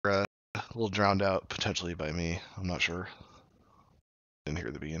a little drowned out, potentially by me. I'm not sure. Didn't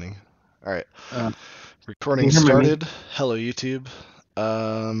hear the beginning. Alright. Recording started. Hello, YouTube.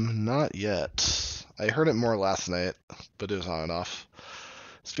 Not yet. I heard it more last night, but it was on and off.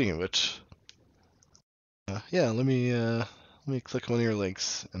 Speaking of which, yeah, let me click one of your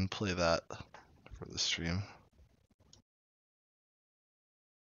links and play that for the stream.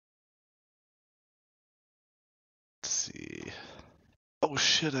 Let's see. Oh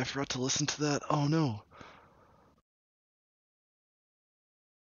shit, I forgot to listen to that. Oh no.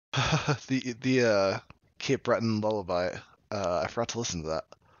 the Cape Breton lullaby. I forgot to listen to that.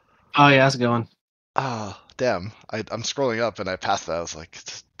 Oh yeah, how's it going? Ah, damn. I'm scrolling up and I passed that. I was like,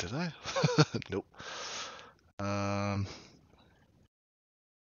 did I? Nope.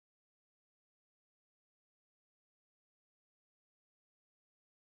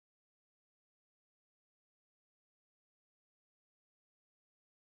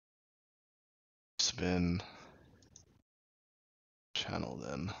 Spin channel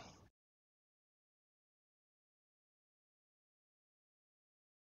then.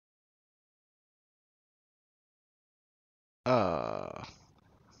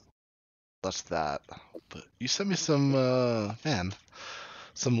 That's that. But you sent me some man,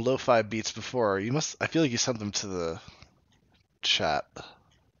 some lo-fi beats before. You must. I feel like you sent them to the chat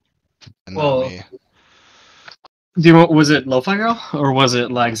and not me. Was it Lo-Fi Girl or was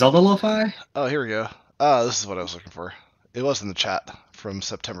it like Zelda Lo-Fi? Oh, here we go. Oh, this is what I was looking for. It was in the chat from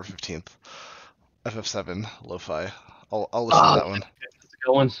September 15th. FF7 lo-fi. I'll listen to that one. That's a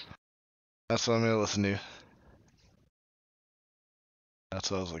good one. That's what I'm gonna listen to. That's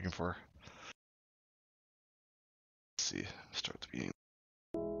what I was looking for. Let's see. Start the beginning.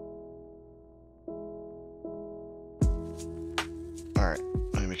 Alright,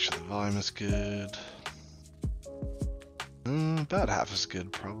 let me make sure the volume is good. About half is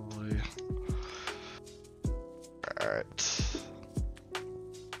good, probably. Alright.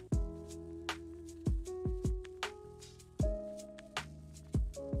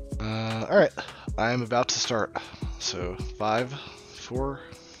 Alright, I'm about to start. So, 5, 4,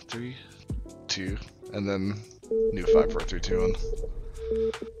 3, 2, and then new 5, 4, 3, 2,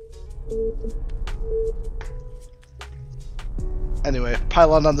 1. Anyway,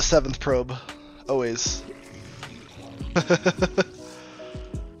 pylon on the 7th probe. Always.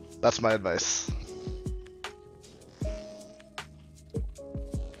 That's my advice.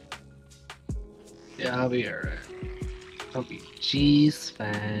 Yeah, I'll be alright. I'll be cheese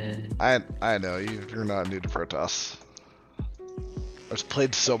fine. I know, you're not new to Protoss. I've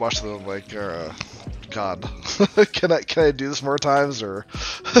played so much of them, like, God. can I do this more times, or...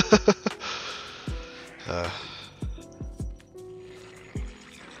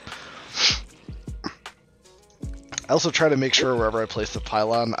 I also try to make sure wherever I place the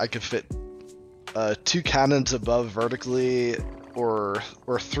pylon, I can fit 2 cannons above vertically, or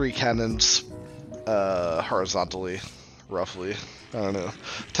 3 cannons horizontally, roughly. I don't know.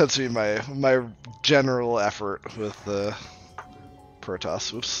 Tends to be my general effort with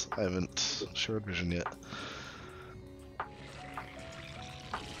Protoss. Whoops, I haven't shared vision yet.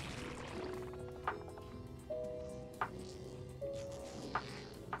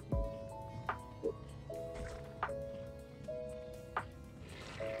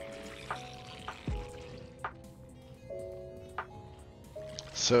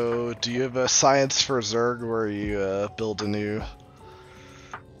 So, do you have a science for Zerg where you build a new...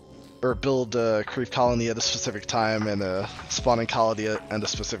 or build a creep colony at a specific time and a spawning colony at a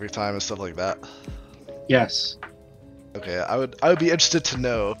specific time and stuff like that? Yes. Okay, I would be interested to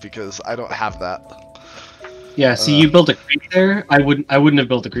know because I don't have that. Yeah, see, you built a creep there. I wouldn't have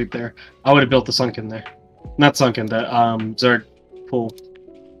built a creep there. I would have built the sunken there. Not sunken, the Zerg pool.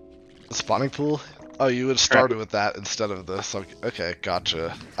 The spawning pool? Oh, you would have started with that instead of the sunken. Okay,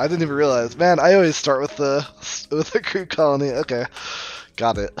 gotcha. I didn't even realize. Man, I always start with the creep colony. Okay,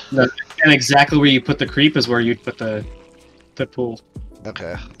 got it. No, and exactly where you put the creep is where you'd put the pool.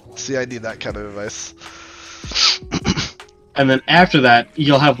 Okay. See, I need that kind of advice. And then after that,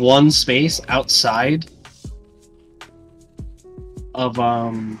 you'll have one space outside of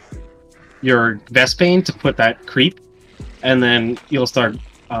your Vespane to put that creep, and then you'll start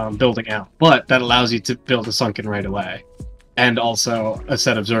building out. But that allows you to build a sunken right away, and also a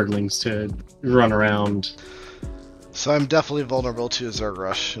set of Zerglings to run around. So I'm definitely vulnerable to a Zerg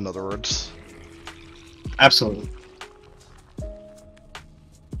rush, in other words. Absolutely.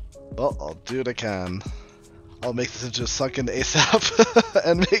 Well, I'll do what I can. I'll make this into a sunken ASAP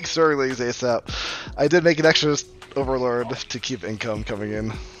and make Zerglings ASAP. I did make an extra Overlord to keep income coming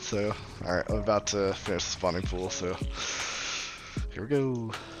in, so alright, I'm about to finish the spawning pool, so here we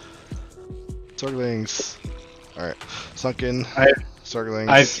go. Zerglings. Alright. Sunken. I've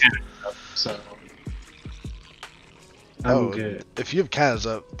Zerglings. cannons up, so I'm good. If you have cannons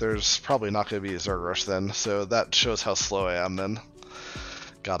up, there's probably not going to be a Zerg rush then, so that shows how slow I am then.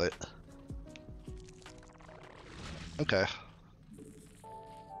 Got it. Okay.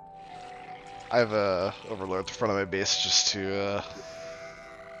 I have a overlord at the front of my base just so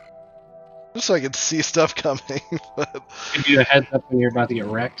I can see stuff coming. But Give you a heads up when you're about to get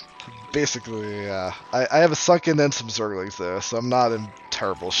wrecked. basically, yeah. I have a sunken and some Zerglings though, so I'm not in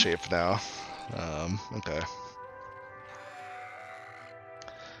terrible shape now. Okay.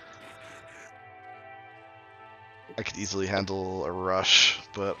 I could easily handle a rush,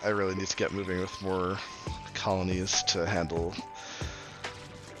 but I really need to get moving with more colonies to handle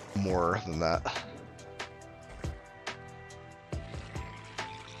more than that.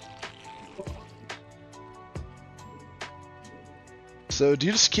 So do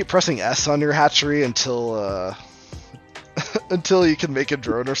you just keep pressing S on your hatchery until until you can make a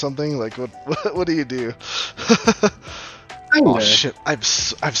drone or something? Like what do you do? Oh shit! I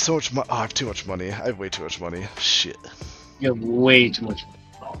have so much money. Oh, I have too much money. I have way too much money. Shit. You have way too much.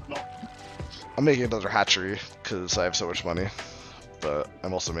 Oh, no. I'm making another hatchery because I have so much money, but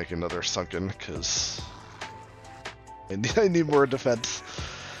I'm also making another sunken because I need more defense.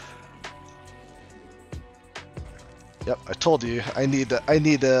 Yep, I told you I need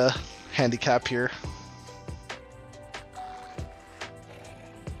a handicap here.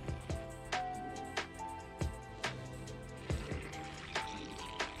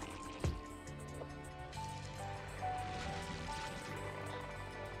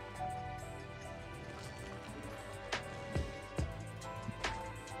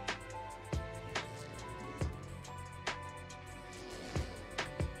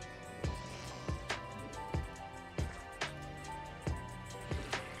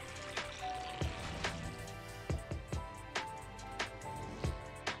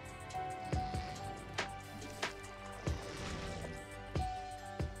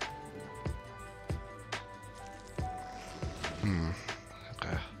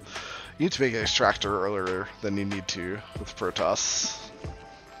 Okay. You need to make an extractor earlier than you need to with Protoss.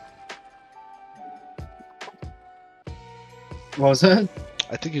 What was that?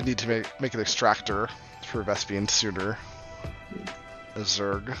 I think you need to make an extractor for Vespian sooner as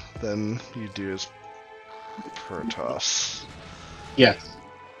Zerg than you do as Protoss. Yes,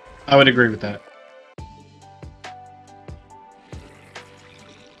 I would agree with that.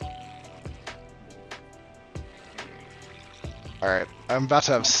 Alright, I'm about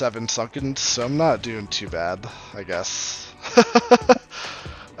to have 7 sunken, so I'm not doing too bad, I guess.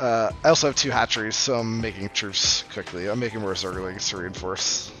 I also have 2 hatcheries, so I'm making troops quickly. I'm making more Zerglings to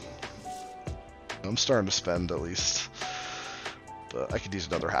reinforce. I'm starting to spend, at least. But I could use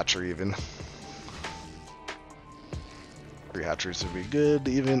another hatchery, even. 3 hatcheries would be good,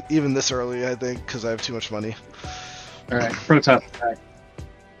 even this early, I think, because I have too much money. Alright, Protoss attack.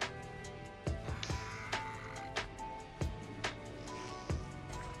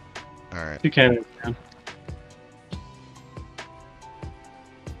 Alright. 2 cannons down.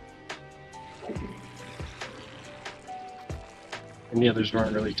 And the others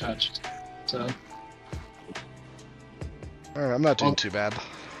weren't really touched, so. Alright, I'm not doing too bad.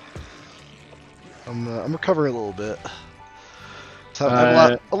 I'm recovering a little bit. So I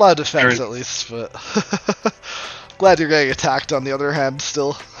have a lot of defense at least, but glad you're getting attacked on the other hand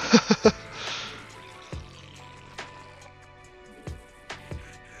still.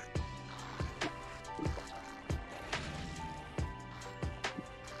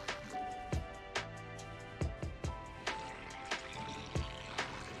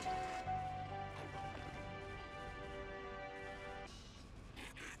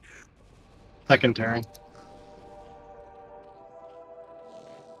 Second turn.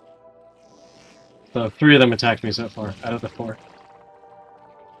 So 3 of them attacked me so far, out of the 4.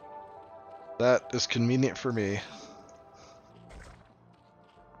 That is convenient for me.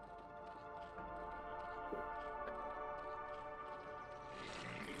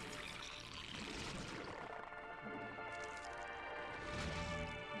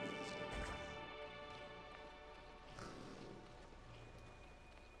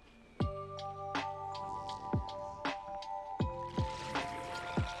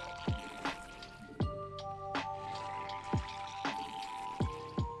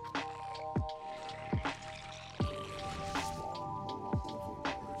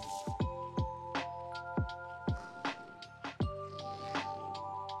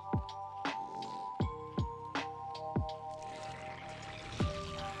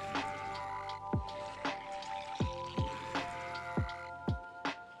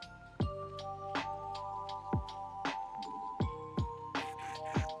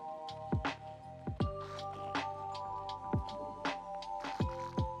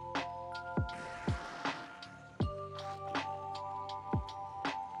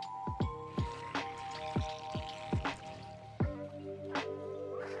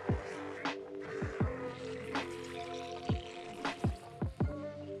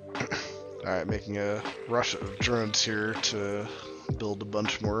 Alright, making a rush of drones here to build a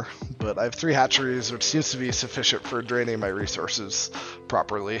bunch more. But I have 3 hatcheries, which seems to be sufficient for draining my resources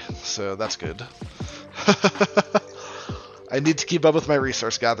properly, so that's good. I need to keep up with my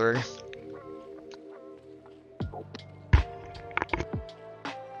resource gathering.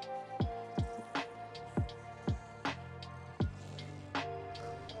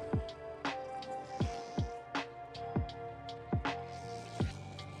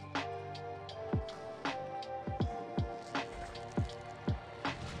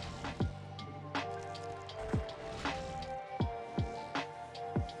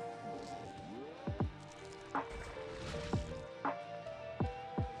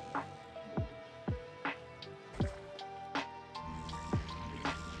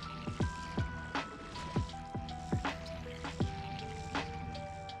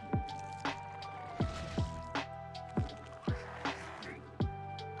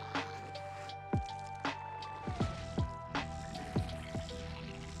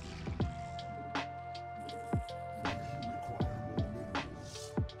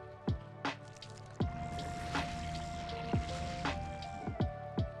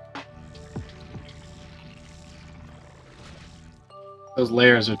 Those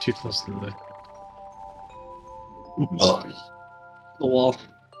layers are too close to the wall.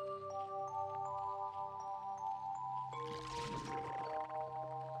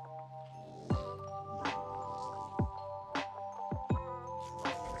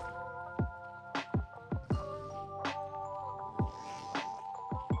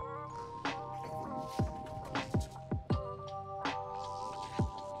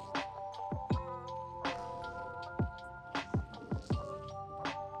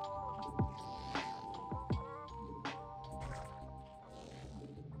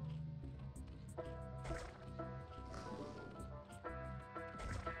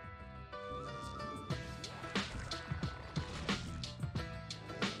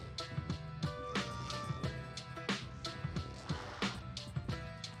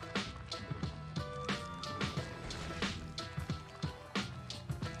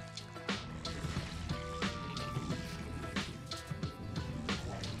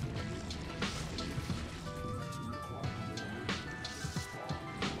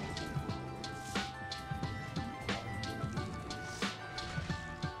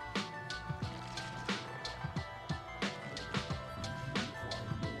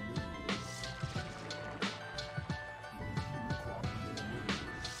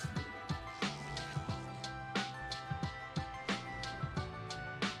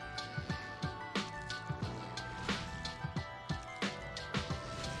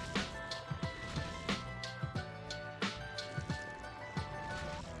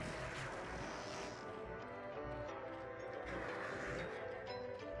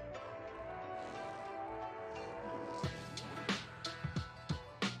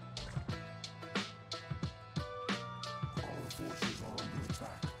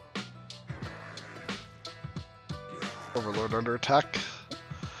 Overlord under attack.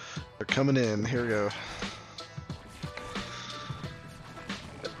 They're coming in. Here we go.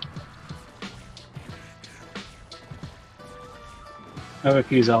 I have a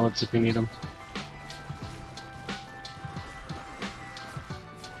few zealots if you need them.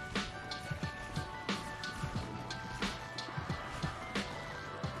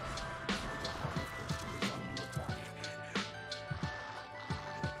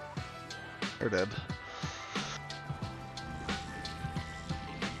 They're dead.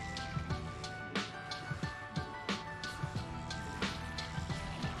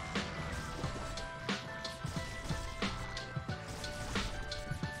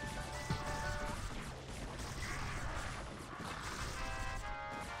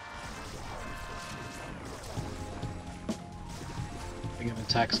 I think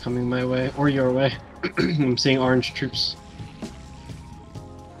attacks coming my way, or your way. I'm seeing orange troops.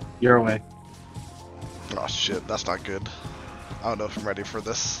 Your way. Oh shit, that's not good. I don't know if I'm ready for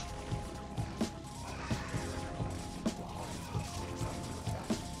this.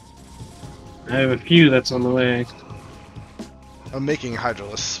 I have a few that's on the way. I'm making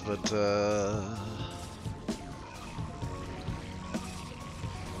Hydralisk, but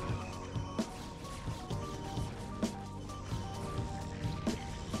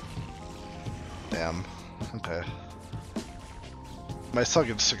damn. Okay. My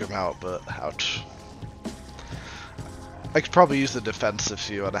Suggins took him out, but ouch. I could probably use the defense if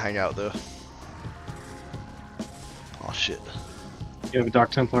you want to hang out, though. Oh shit. You have a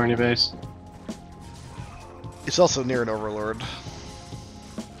Dark Templar on your base. It's also near an Overlord.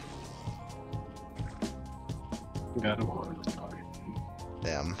 Got him.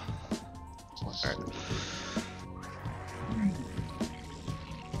 Damn. Alright.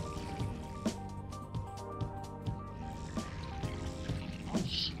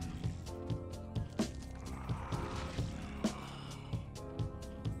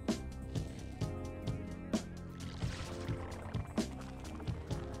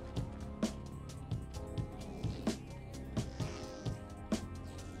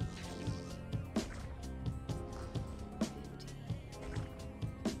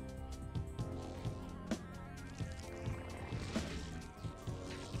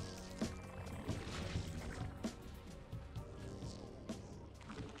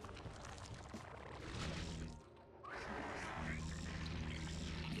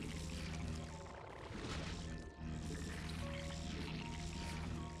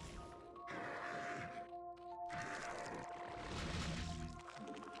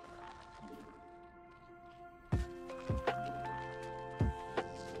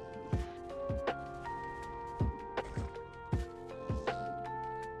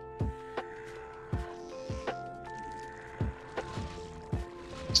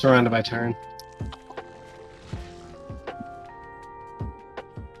 Surrounded by turn.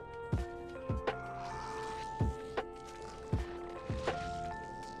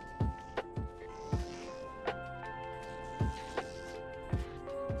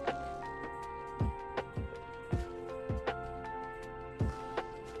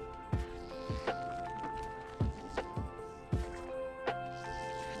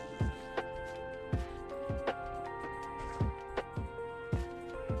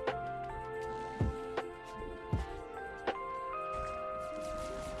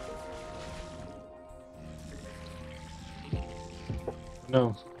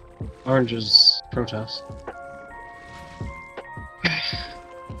 No. Orange is protest.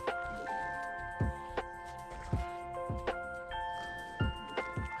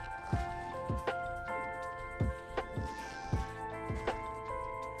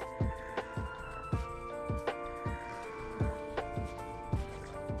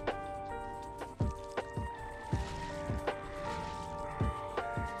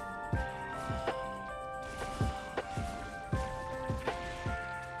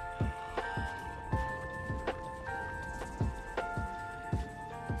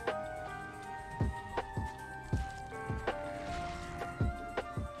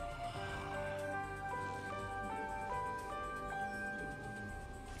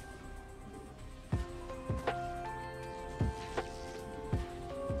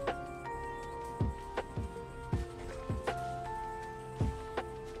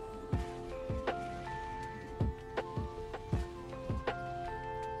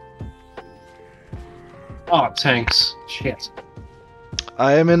 Oh, tanks. Shit.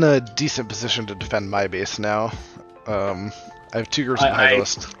 I am in a decent position to defend my base now. I have 2 groups of high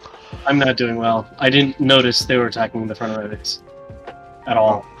list. I'm not doing well. I didn't notice they were attacking the front of my base. At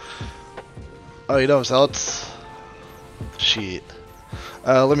all. Oh, you don't zealots? Shit.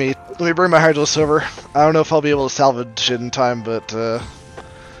 Let me bring my Hydralisk over. I don't know if I'll be able to salvage it in time, but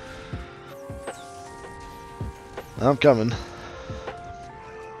I'm coming.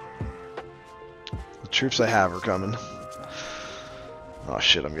 The troops I have are coming. Oh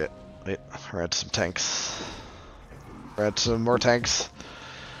shit, I'm getting... Wait, we're at some tanks. We're at some more tanks.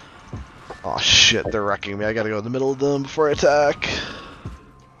 Oh shit, they're wrecking me. I gotta go in the middle of them before I attack.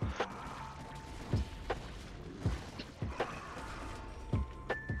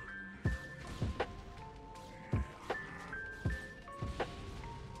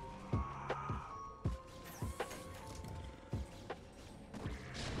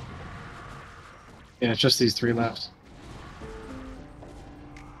 Yeah, it's just these 3 left.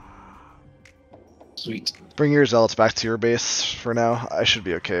 Sweet. Bring your zealots back to your base for now. I should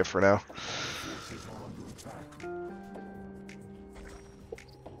be okay for now.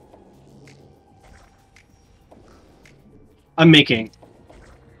 I'm making.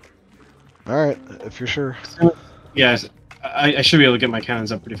 Alright, if you're sure. Yeah, I should be able to get my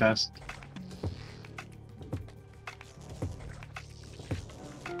cannons up pretty fast.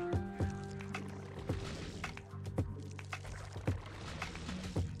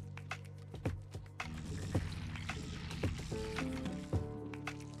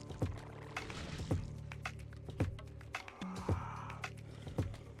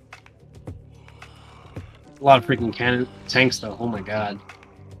 A lot of freaking cannon tanks, though. Oh my god.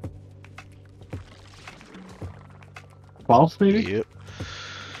 12, maybe? Yep.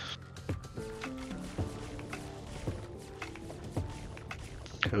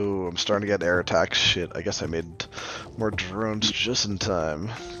 Oh, I'm starting to get air attacks. Shit, I guess I made more drones just in time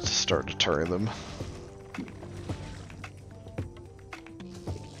to start deterring them.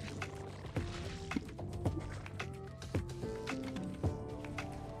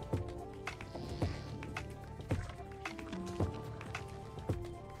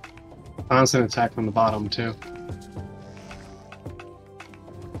 constant attack from the bottom, too.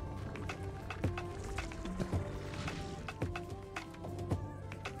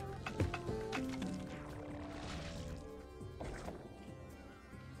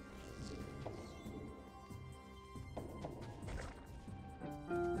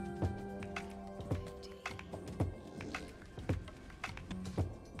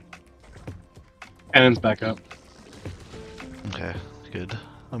 Cannon's back up. Okay, good.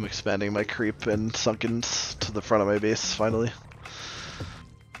 I'm expanding my creep and sunkens to the front of my base, finally.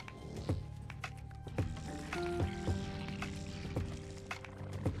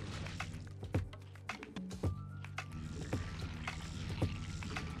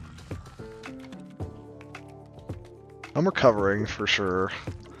 I'm recovering for sure.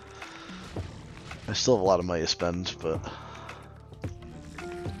 I still have a lot of money to spend, but...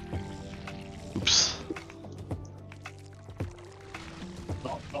 Oops.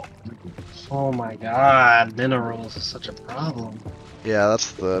 Oh my god, minerals is such a problem. Yeah,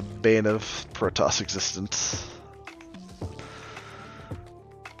 that's the bane of Protoss existence.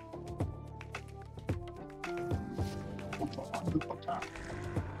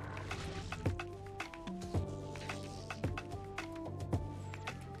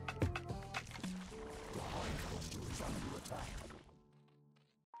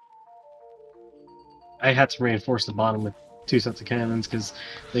 I had to reinforce the bottom with 2 sets of cannons because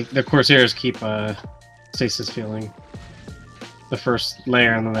the Corsairs keep stasis feeling the first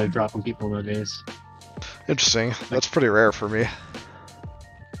layer and then they're dropping people in their base. Interesting. That's pretty rare for me.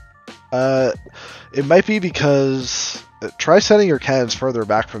 It might be because... try setting your cannons further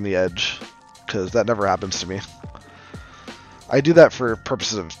back from the edge, because that never happens to me. I do that for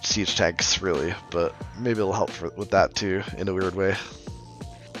purposes of siege tanks, really, but maybe it'll help with that too, in a weird way.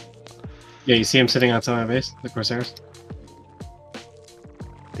 Yeah, you see them sitting outside my base, the Corsairs?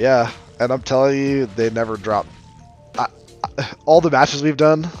 Yeah, and I'm telling you, they never drop. All the matches we've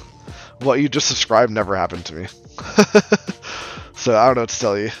done, what you just described never happened to me. So I don't know what to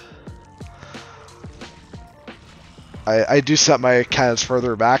tell you. I do set my cannons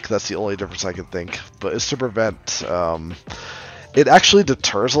further back, that's the only difference I can think. But it's to prevent... it actually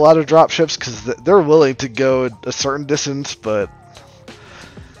deters a lot of dropships, because they're willing to go a certain distance, but...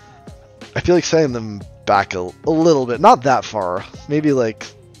 I feel like setting them back a little bit, not that far, maybe like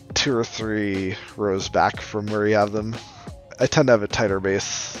 2 or 3 rows back from where you have them. I tend to have a tighter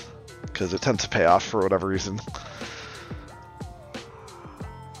base, because it tends to pay off for whatever reason.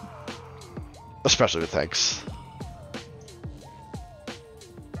 Especially with tanks.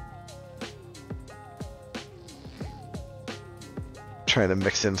 Trying to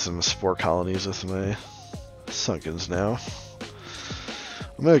mix in some spore colonies with my sunkens now.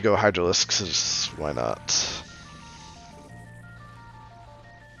 I'm gonna go Hydralisk, because why not?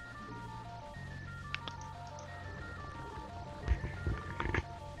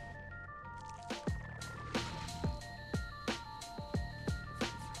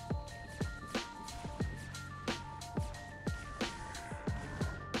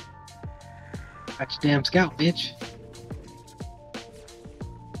 That's your damn scout, bitch.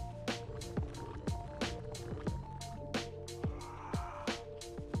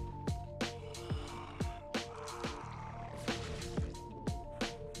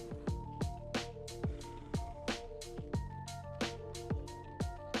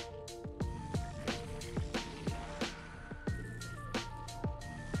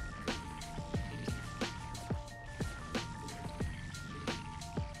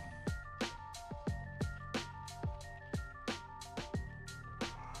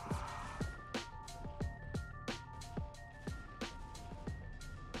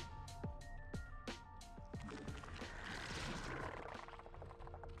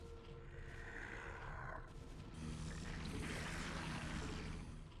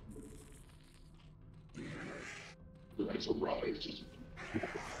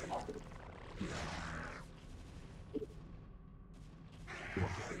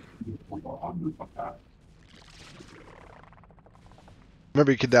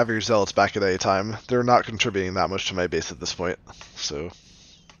 Remember, you can have your zealots back at any time. They're not contributing that much to my base at this point, so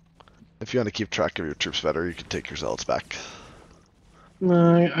if you want to keep track of your troops better, you can take your zealots back.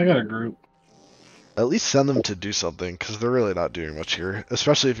 No, I got a group. At least send them to do something, because they're really not doing much here,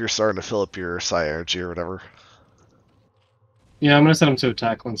 especially if you're starting to fill up your psi energy or whatever. Yeah, I'm gonna send them to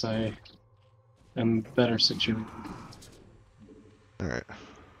attack once I am better situated. Alright.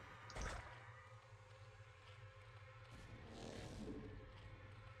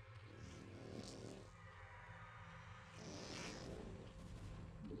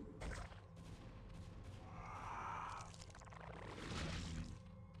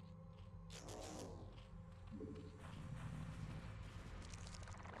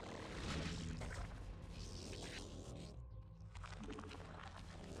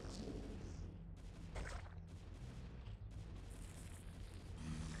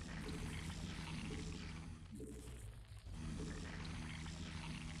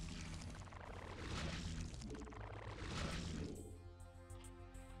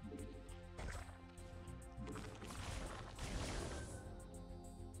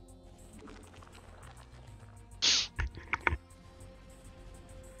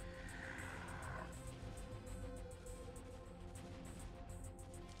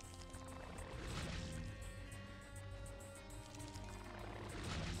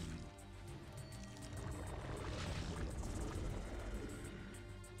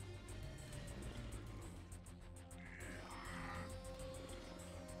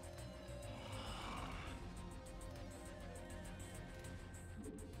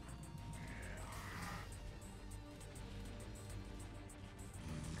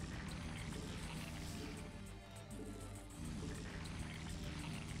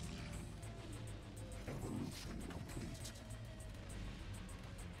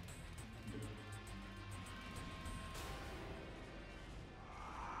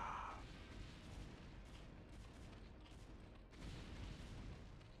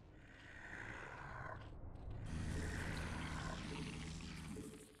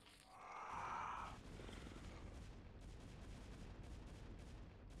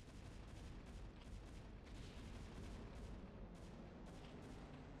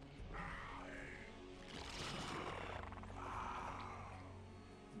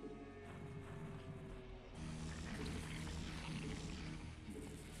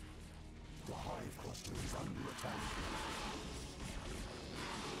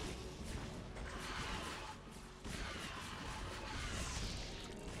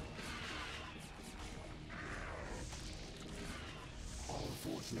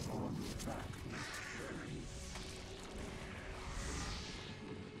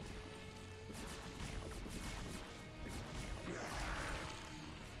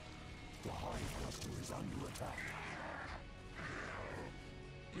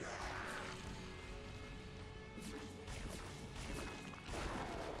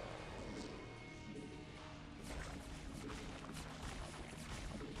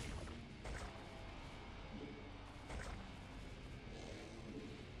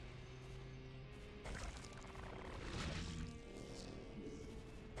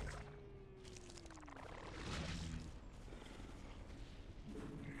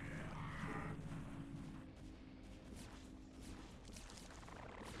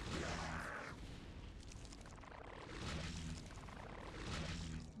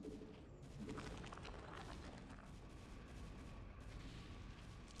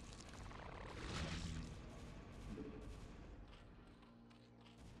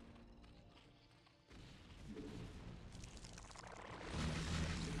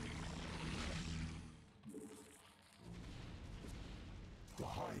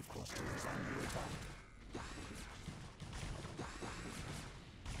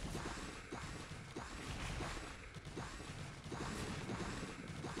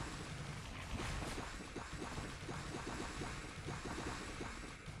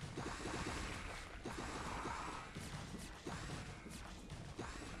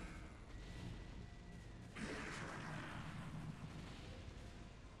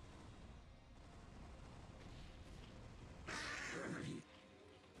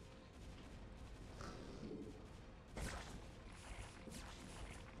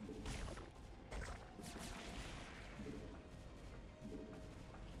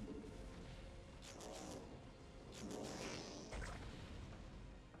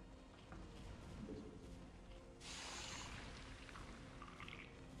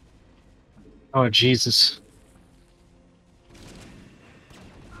 Oh, Jesus.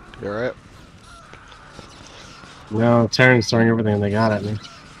 You alright? No, Terran's throwing everything they got at me.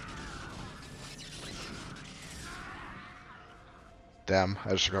 Damn, I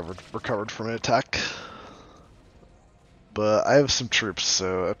just recovered from an attack. But I have some troops, so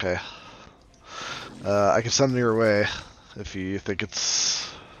okay. I can send them your way if you think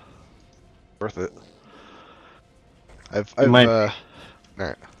it's worth it.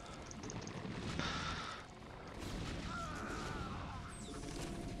 Alright.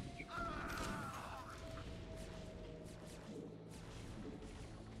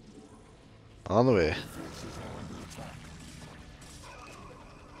 On the way.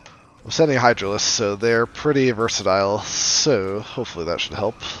 I'm sending Hydralisks, so they're pretty versatile, so hopefully that should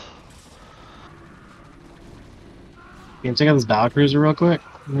help. Can you check out this battle cruiser real quick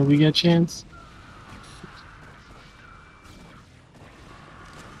when we get a chance?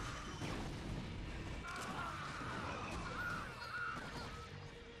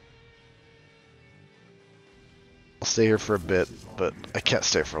 I'll stay here for a bit, but I can't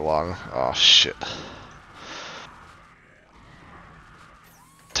stay for long. Oh shit.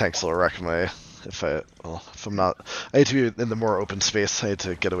 Tanks will wreck my... If I'm not... I need to be in the more open space. I need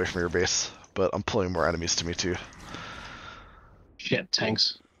to get away from your base, but I'm pulling more enemies to me too. Shit,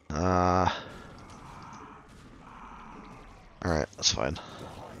 tanks. Alright, that's fine.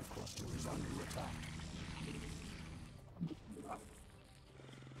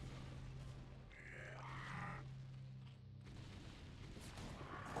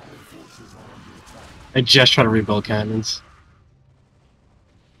 I just try to rebuild cannons.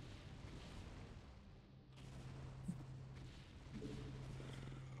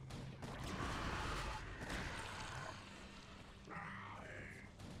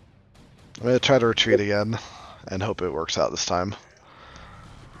 I'm gonna try to retreat again and hope it works out this time.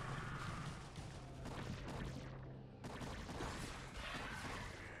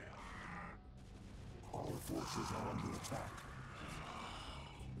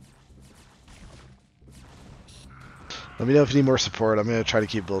 Let me know if you need more support. I'm gonna try to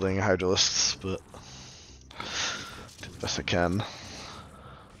keep building hydralisks, but do the best I can.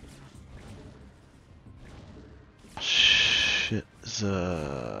 Shit.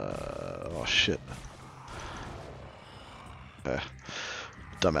 Oh shit.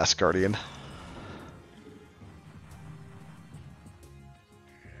 Dumbass guardian.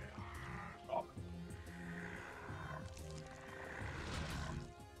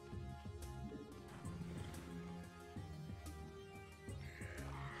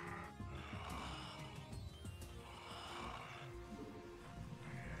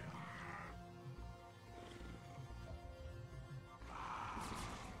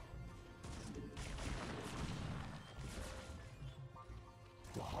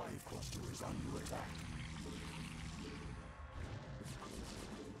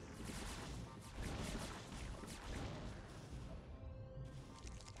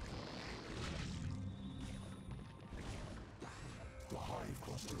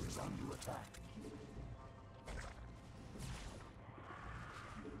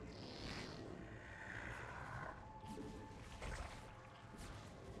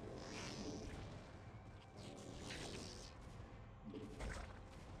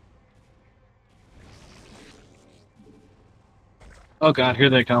 Oh god, here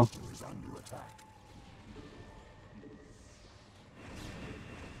they come.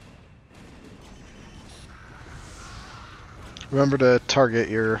 Remember to target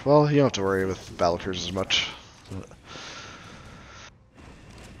your... Well, you don't have to worry with battle cruisers as much. But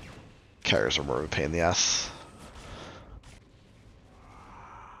carriers are more of a pain in the ass.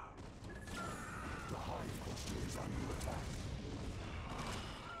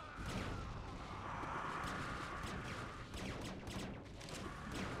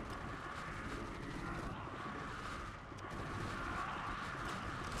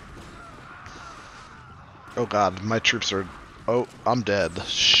 Oh god, my troops are... Oh, I'm dead.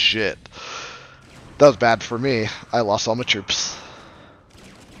 Shit. That was bad for me. I lost all my troops.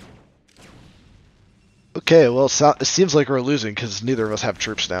 Okay, well, it seems like we're losing because neither of us have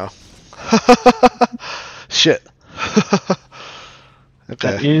troops now. Shit.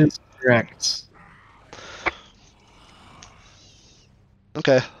 Okay. That is correct.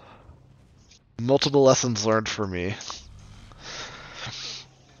 Okay. Multiple lessons learned for me.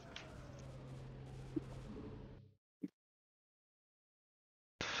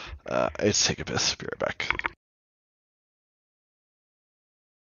 Let's take a piss. Be right back.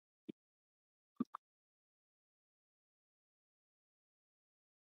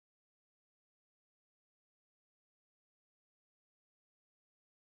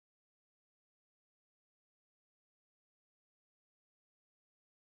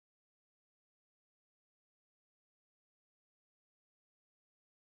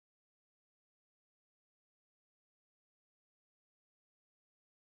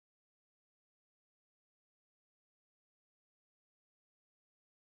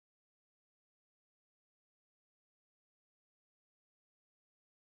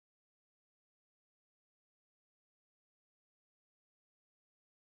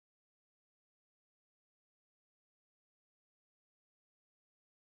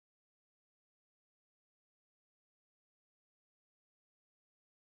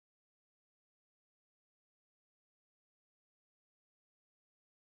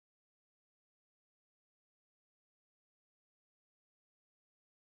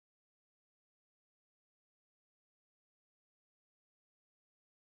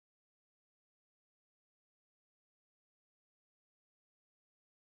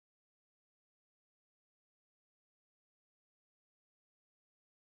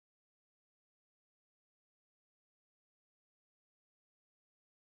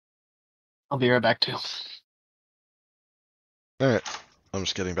 I'll be right back too. Alright. I'm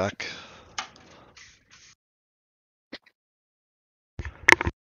just getting back.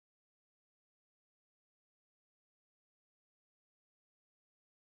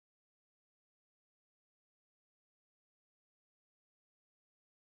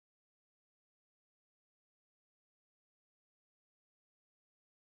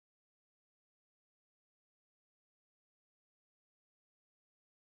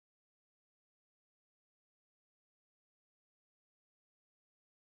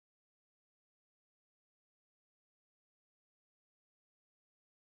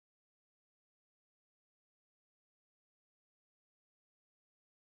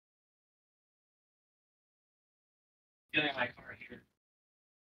 Getting my car here.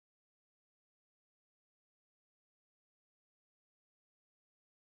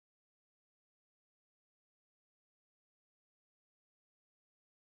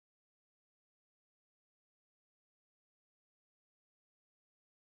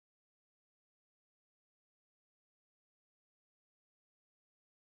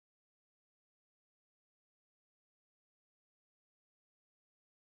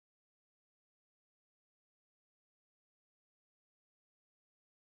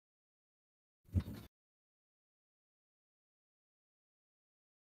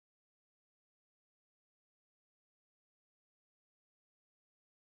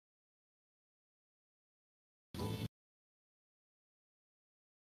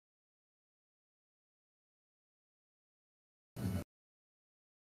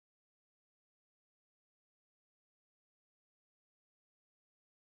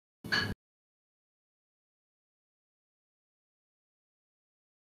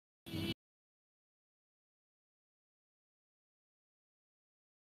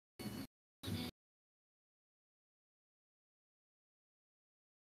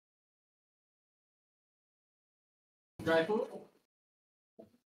 Dry food?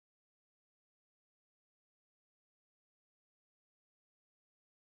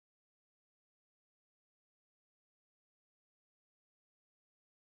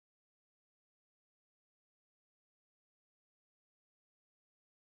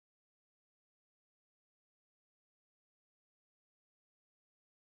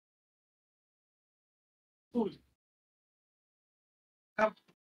 Food. Come.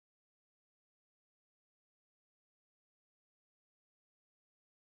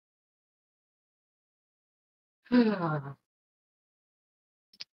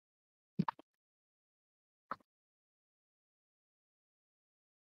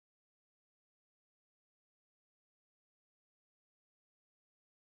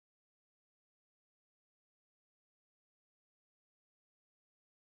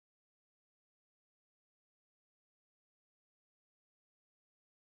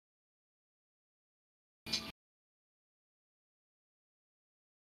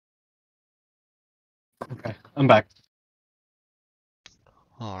 Okay, I'm back.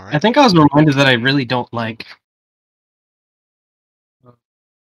 All right. I think I was reminded that I really don't like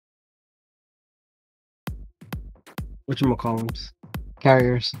whatchamacallums.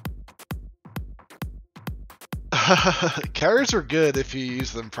 Carriers. Carriers are good if you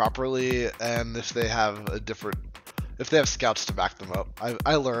use them properly and if they have scouts to back them up.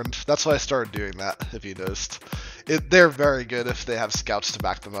 I learned. That's why I started doing that, if you noticed. They're very good if they have scouts to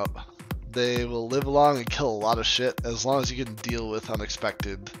back them up. They will live long and kill a lot of shit as long as you can deal with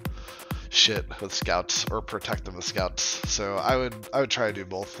unexpected shit with scouts or protect them with scouts. So I would try to do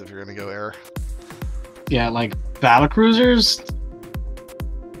both if you're gonna go air. Yeah, like battle cruisers.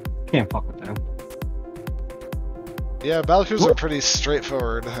 Can't fuck with them. Yeah, battlecruisers are pretty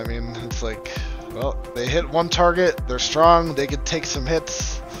straightforward. I mean, it's like, well, they hit one target, they're strong, they can take some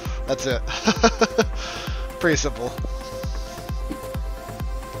hits. That's it. Pretty simple.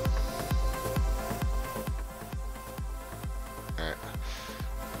 Alright.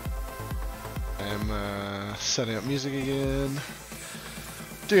 I'm setting up music again.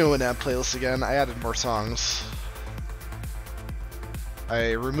 Doing a Winamp playlist again. I added more songs.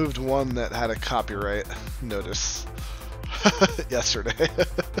 I removed one that had a copyright notice yesterday.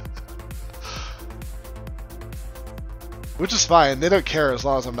 Which is fine, they don't care as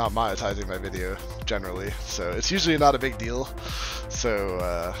long as I'm not monetizing my video, generally. So it's usually not a big deal.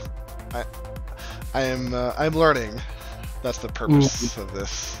 So I'm learning. That's the purpose of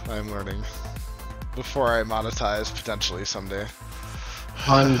this. I'm learning. Before I monetize, potentially, someday.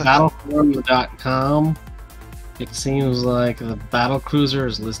 On battleforum.com, it seems like the battle cruiser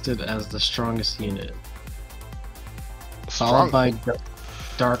is listed as the strongest unit. Followed by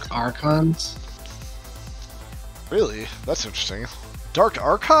Dark Archons. Really? That's interesting. Dark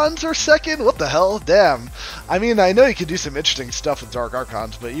Archons are second? What the hell? Damn. I mean, I know you can do some interesting stuff with Dark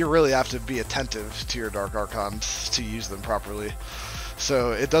Archons, but you really have to be attentive to your Dark Archons to use them properly.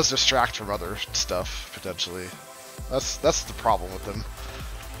 So it does distract from other stuff, potentially. That's the problem with them.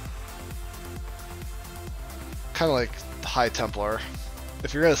 Kind of like High Templar.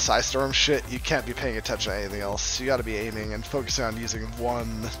 If you're gonna Psystorm shit, you can't be paying attention to anything else. You gotta be aiming and focusing on using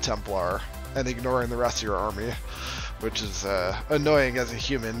one Templar and ignoring the rest of your army, which is annoying as a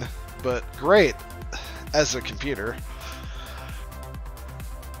human, but great as a computer.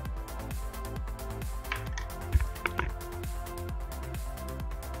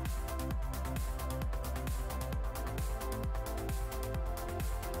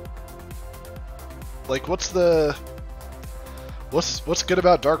 Like, what's good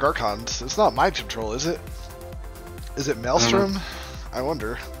about Dark Archons? It's not mind control, is it? Is it Maelstrom? I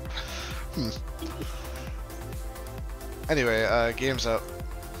wonder. Anyway, game's up.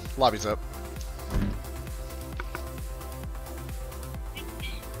 Lobby's up.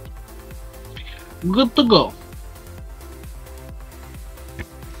 Good to go.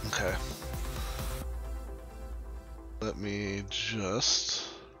 Okay. Let me just...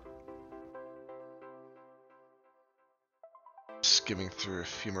 skimming through a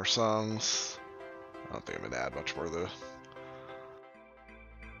few more songs. I don't think I'm gonna add much more though.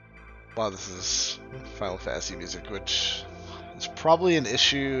 A lot of this is Final Fantasy music, which is probably an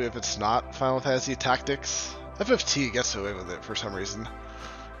issue if it's not Final Fantasy Tactics. FFT gets away with it for some reason.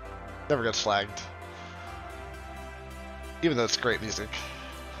 Never gets flagged. Even though it's great music.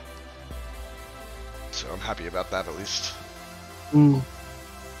 So I'm happy about that at least. Alright,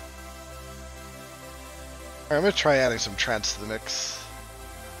 I'm gonna try adding some trance to the mix.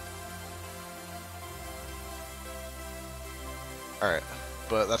 Alright,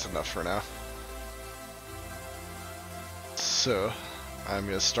 but that's enough for now. So, I'm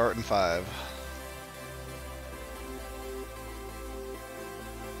gonna start in 5.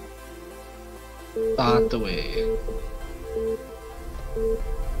 Out the way.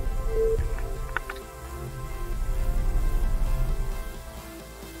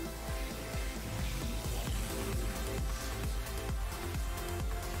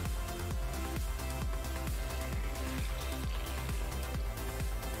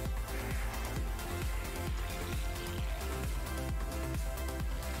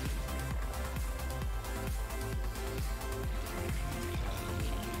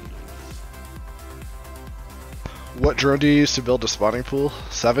 What drone do you use to build a spawning pool?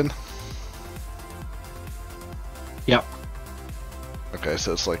 7? Yep. Okay,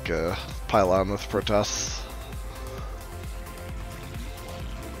 so it's like a pylon with Protoss.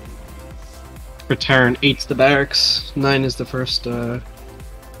 For Terran, 8's the barracks, 9 is the first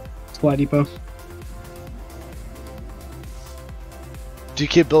supply depot. Do you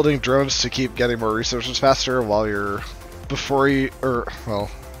keep building drones to keep getting more resources faster while you're before you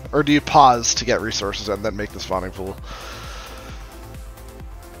or do you pause to get resources and then make the spawning pool?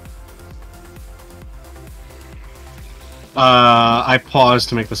 I paused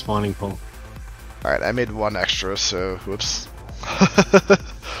to make the spawning pool. Alright, I made 1 extra, so whoops.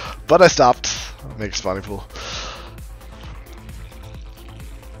 But I stopped. I'll make a spawning pool.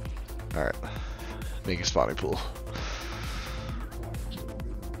 Alright. Make a spawning pool.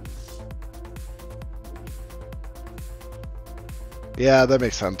 Yeah, that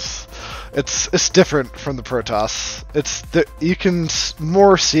makes sense. It's different from the Protoss. You can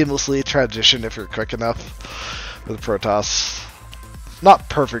more seamlessly transition if you're quick enough with Protoss. Not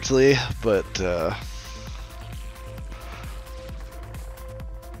perfectly, but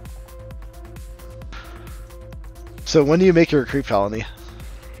so when do you make your creep colony?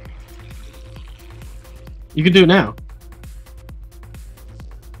 You can do it now.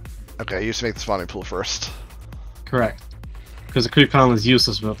 Okay, you used to make the spawning pool first. Correct. Because the creep colony is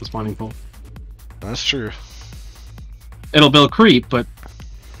useless without the spawning pool. That's true. It'll build creep, but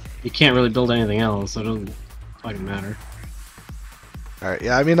you can't really build anything else, so it doesn't fucking matter. Alright,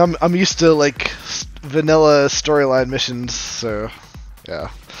 yeah, I mean, I'm used to, like, vanilla storyline missions, so, yeah.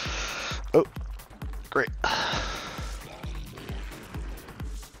 Oh, great.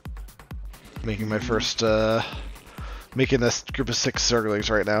 Making my first, making this group of 6 Zerglings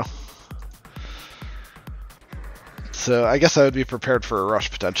right now. So, I guess I would be prepared for a rush,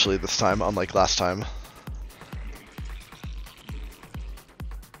 potentially, this time, unlike last time.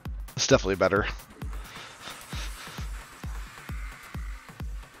 It's definitely better.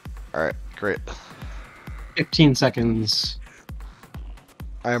 Alright, great. 15 seconds.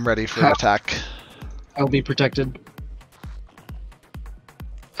 I am ready for an attack. I'll be protected.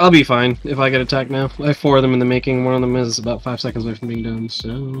 I'll be fine if I get attacked now. I have 4 of them in the making. One of them is about 5 seconds away from being done,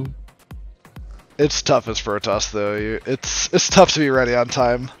 so... It's tough as Protoss, though. It's tough to be ready on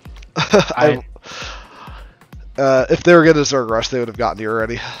time. If they were getting a Zerg rush, they would have gotten you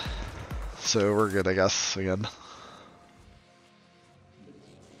already. So we're good, I guess, again.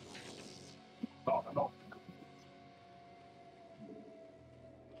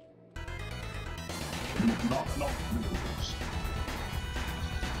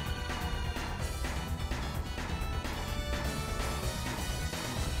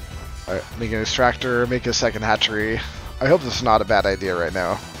 Alright, make an extractor, make a second hatchery. I hope this is not a bad idea right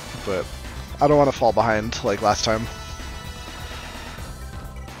now, but I don't want to fall behind like last time.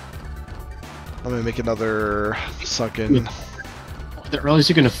 I'm gonna make another sunken. The earliest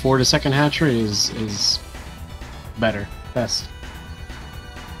you can afford a second hatchery is better. Best.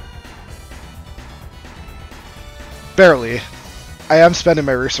 Barely. I am spending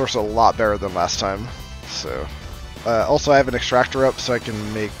my resource a lot better than last time, so. Also, I have an extractor up, so I can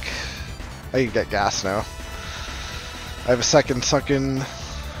get gas now. I have a second sunken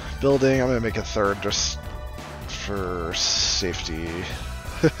building. I'm gonna make a third just for safety.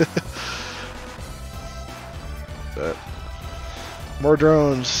 But more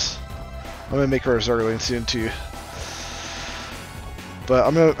drones. I'm gonna make our Zergling soon too. But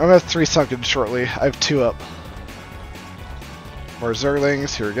I'm gonna have 3 sunken shortly. I have 2 up. More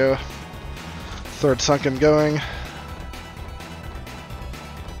Zerglings. Here we go. Third sunken going.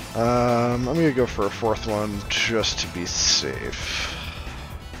 I'm gonna go for a 4th one just to be safe.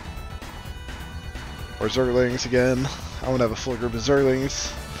 More Zerglings again. I want to have a full group of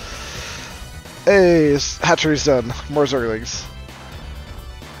Zerglings. Hey, hatchery's done. More Zerglings.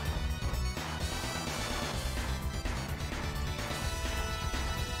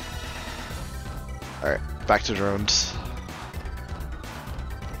 Alright, back to drones.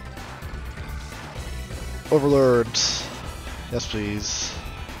 Overlords. Yes, please.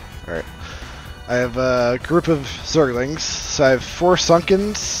 Alright. I have a group of Zerglings. So I have 4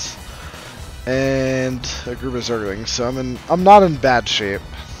 Sunkens, and a group of Zerglings, so I'm not in bad shape.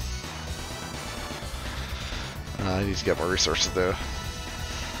 I need to get more resources though.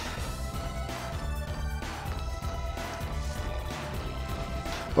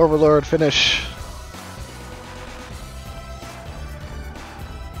 Overlord, finish.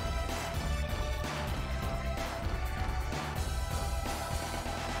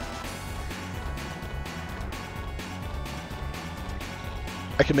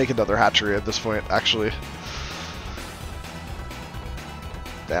 I can make another hatchery at this point, actually.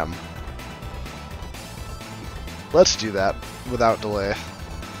 Damn. Let's do that without delay.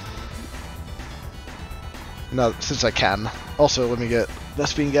 No, since I can. Also, let me get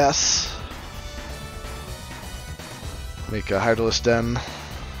Vespine gas. Make a Hydralisk den.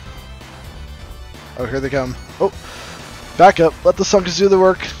 Oh, here they come. Oh! Back up. Let the Sunkens do the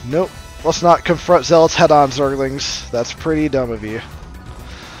work. Nope. Let's not confront Zealots head-on, Zerglings. That's pretty dumb of you.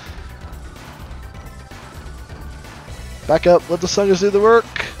 Back up. Let the Sunkens do the work.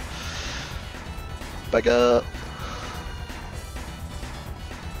 Back up.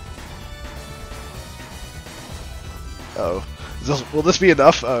 Oh. Will this be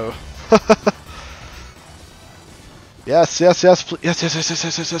enough? Oh. Yes, yes, yes, please. Yes, yes, yes, yes,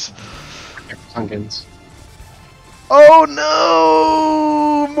 yes, yes, yes. Sunkens. Oh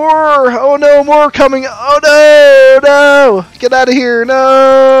no! More! Oh no, more coming! Oh no! No! Get out of here!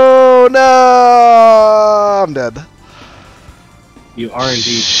 No! No! I'm dead. You are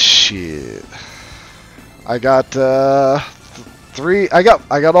indeed. Shit. I got three. I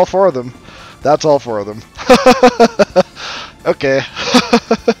got all four of them. That's all four of them. Okay.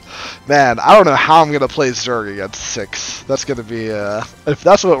 Man, I don't know how I'm gonna play Zerg against 6. That's gonna be if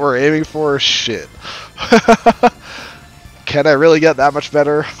that's what we're aiming for, shit. Can I really get that much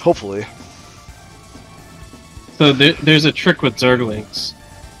better? Hopefully. So there's a trick with Zerglings.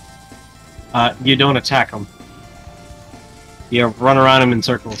 You don't attack them. You run around them in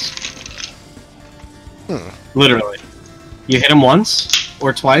circles. Literally. You hit them once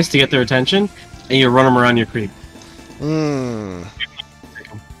or twice to get their attention, and you run them around your creep.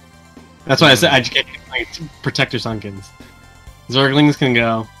 That's why I said I just get protect your Sunkens. Zerglings can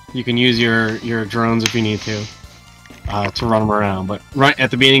go. You can use your drones if you need to run them around. But right at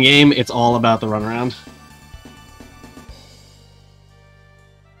the beginning of the game, it's all about the run around.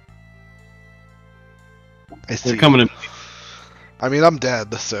 I see. They're coming in. I mean, I'm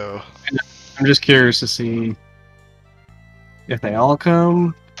dead, so. I'm just curious to see if they all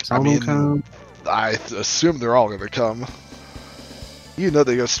come. Some I mean, come. I assume they're all gonna come. You know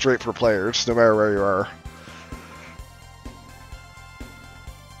they go straight for players, no matter where you are.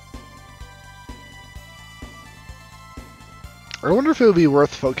 I wonder if it would be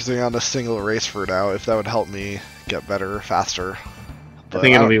worth focusing on a single race for now, if that would help me get better faster. But I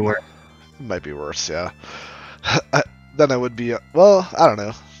think it'll be worse. It might be worse, yeah. Then I would be, well, I don't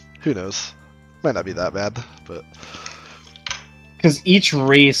know. Who knows? Might not be that bad, but... Because each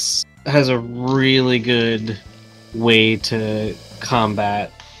race has a really good way to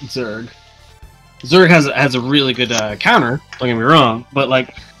combat Zerg. Zerg has a really good counter, don't get me wrong, but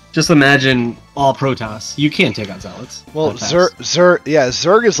like, just imagine all Protoss. You can't take out Zealots. Well,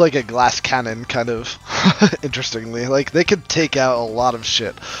 Zerg is like a glass cannon, kind of, interestingly. Like, they could take out a lot of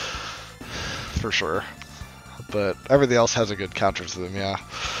shit, for sure. But everything else has a good counter to them, yeah.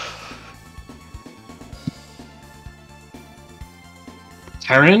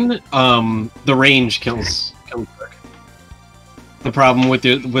 Terran, the range kills Zerg. The problem with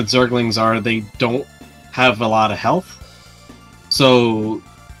Zerglings are they don't have a lot of health. So,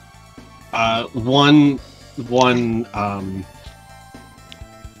 one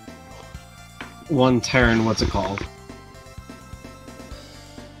Terran, what's it called?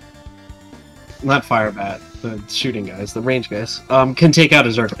 Not Firebat, the shooting guys, the range guys, can take out a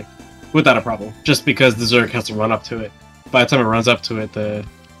Zergling without a problem, just because the Zerg has to run up to it. By the time it runs up to it, the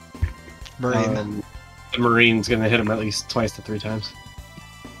Marine's gonna hit him at least twice to 3 times.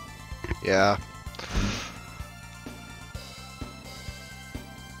 Yeah.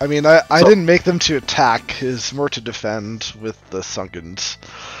 I mean, I didn't make them to attack, is more to defend with the Sunkens.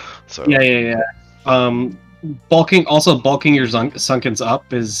 So Yeah. Bulking your Sunkens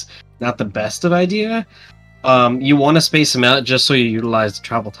up is not the best of idea. You want to space them out just so you utilize the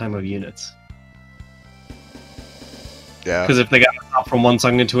travel time of units. Yeah. Because if they got to hop from one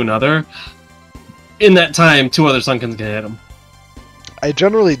Sunken to another, in that time, 2 other Sunkens can hit them. I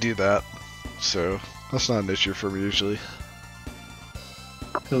generally do that, so that's not an issue for me usually.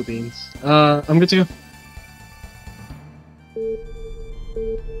 Cool beans. I'm good to go.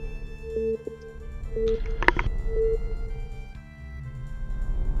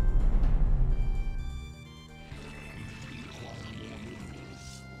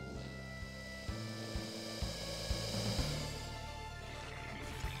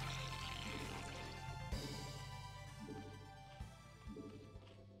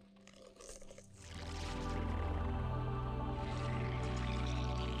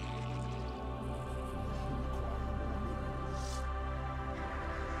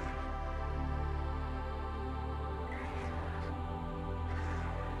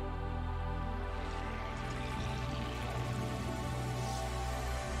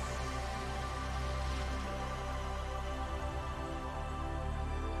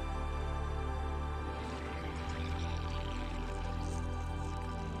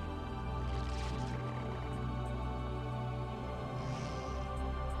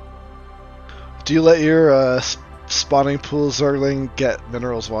 Do you let your spawning pool Zergling get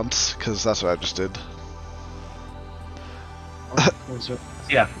minerals once? Because that's what I just did.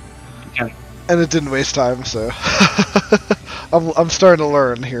 Yeah. Okay. And it didn't waste time, so I'm starting to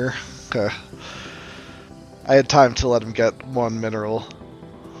learn here. Okay. I had time to let him get one mineral.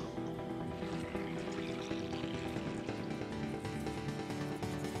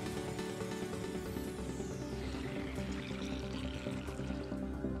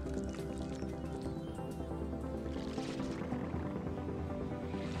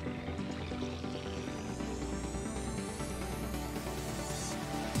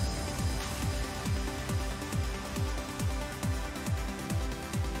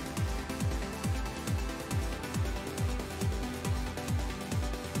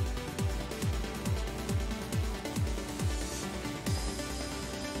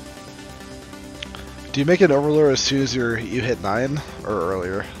 Do you make an overlord as soon as you hit 9 or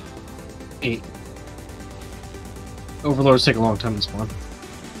earlier? 8. Overlords take a long time to spawn.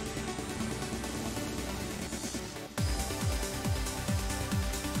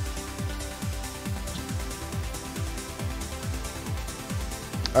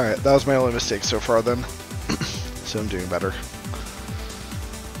 Alright, that was my only mistake so far then. So I'm doing better.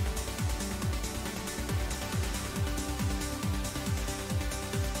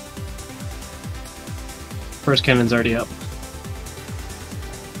 First cannon's already up.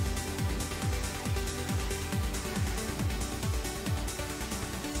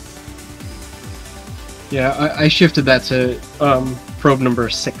 Yeah, I shifted that to probe number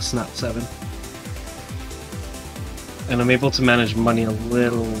 6, not 7. And I'm able to manage money a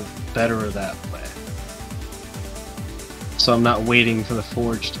little better that way. So I'm not waiting for the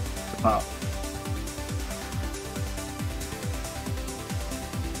forge to pop.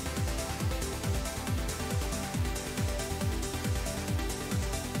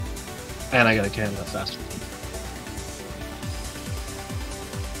 And I got a cannon that's faster.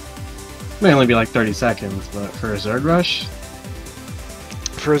 May only be like 30 seconds, but for a Zerg rush?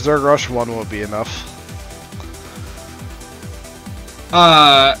 For a Zerg rush, 1 won't be enough.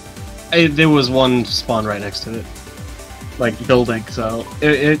 There was one spawn right next to it. Like, building, so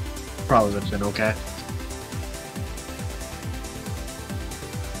it probably would have been okay.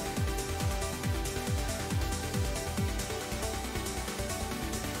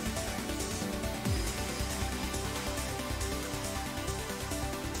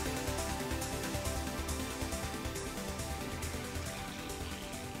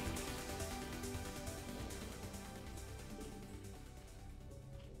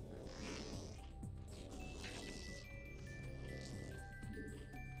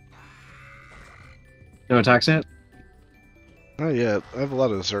 No attacks yet? Not yet. I have a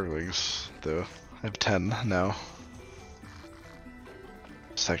lot of Zerglings, though. I have 10 now.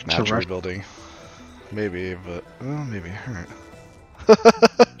 It's like naturally building. Maybe, but... well, maybe. Alright.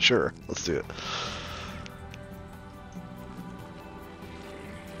 Sure, let's do it.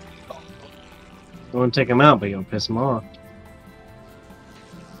 I won't take him out, but you'll piss him off.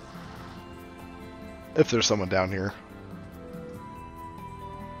 If there's someone down here.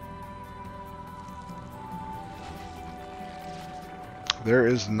 There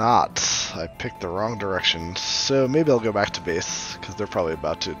is not. I picked the wrong direction. So maybe I'll go back to base, because they're probably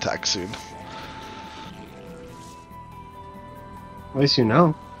about to attack soon. At least you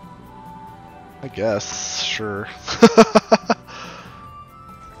know. I guess. Sure.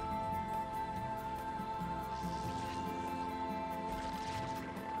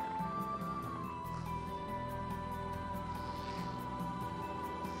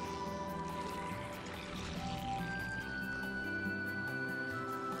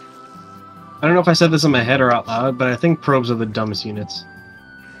 I don't know if I said this in my head or out loud, but I think probes are the dumbest units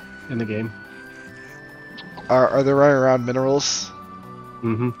in the game. Are they running around minerals?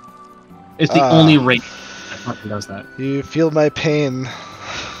 Mm-hmm. It's the only rate that fucking does that. You feel my pain.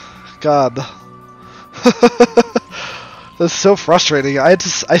 God. That's so frustrating. I had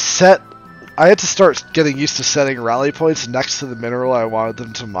to start getting used to setting rally points next to the mineral I wanted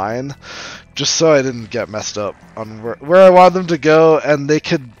them to mine, just so I didn't get messed up on where I wanted them to go, and they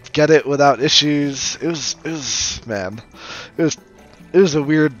could get it without issues. It was man, it was a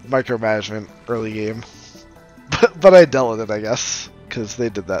weird micromanagement early game, but I dealt with it, I guess, because they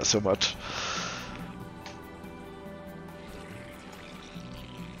did that so much.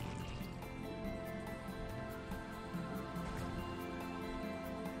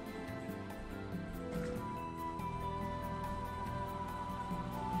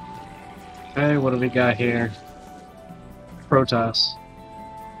 Okay, what do we got here? Protoss.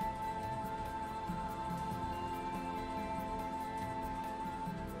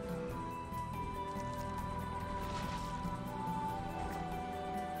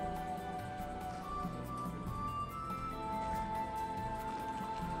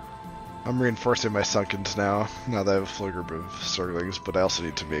 I'm reinforcing my sunkens now that I have a full group of Zerglings, but I also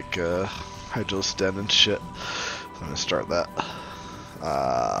need to make Hydralis Den and shit. So I'm gonna start that.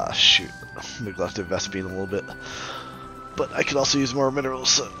 Shoot. Neglected Vespine a little bit. But I could also use more minerals,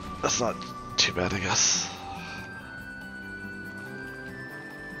 so that's not too bad, I guess.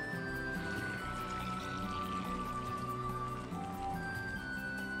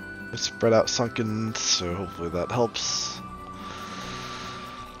 I spread out sunken, so hopefully that helps.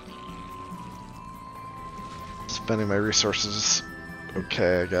 Spending my resources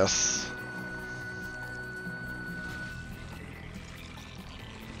okay, I guess.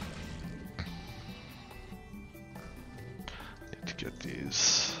 Need to get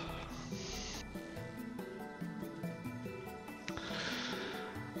these.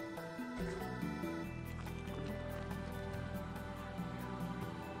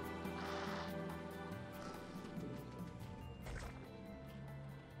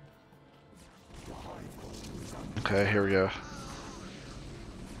 Okay, here we go.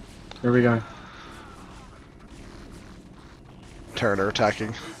 Where are we going? Terran are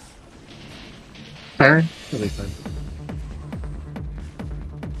attacking. Terran? Really fun.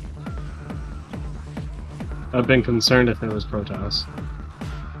 I've been concerned if it was Protoss.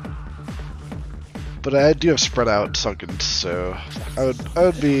 But I do have spread out sunken, so I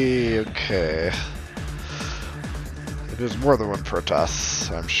would be okay. If there's more than one Protoss,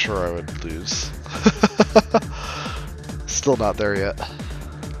 I'm sure I would lose. Still not there yet.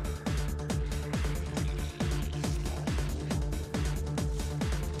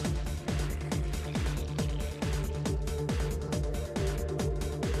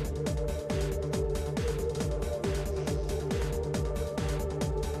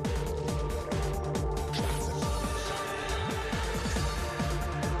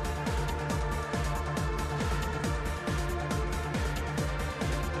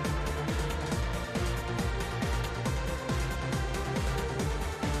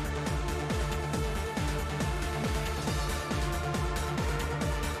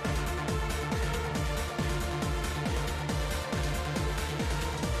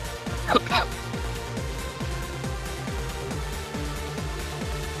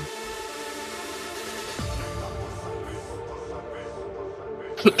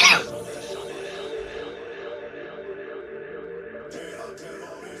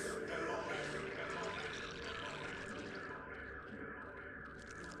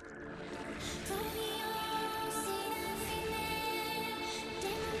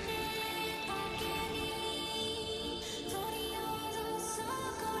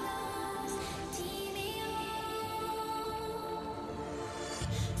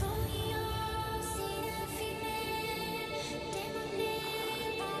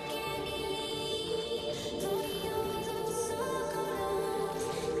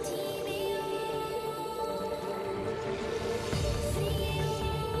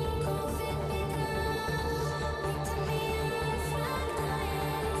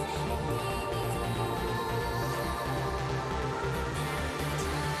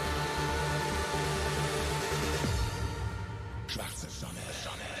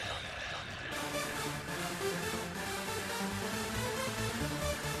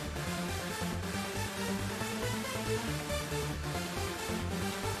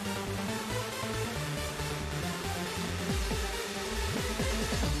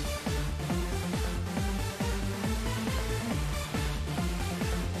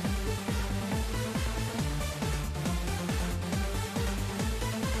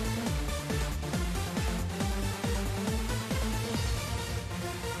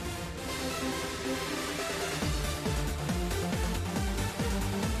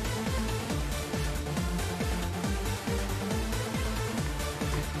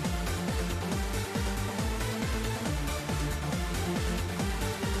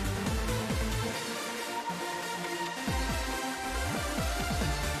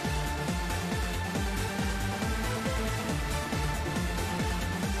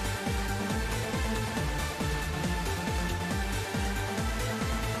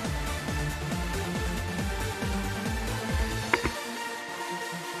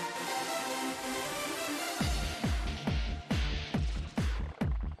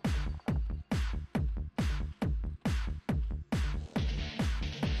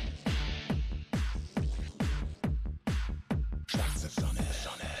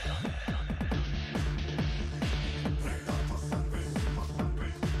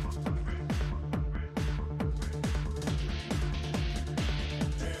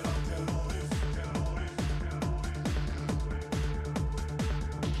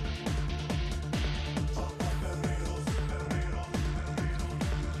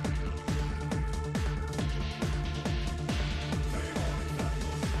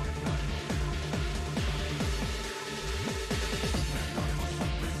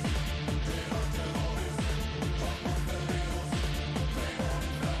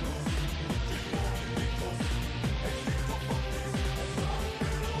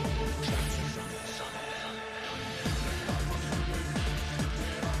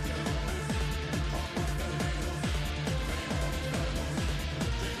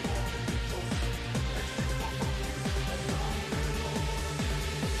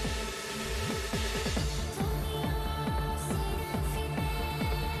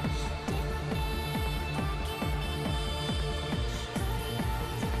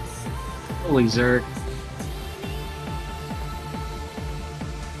 Holy Zerg.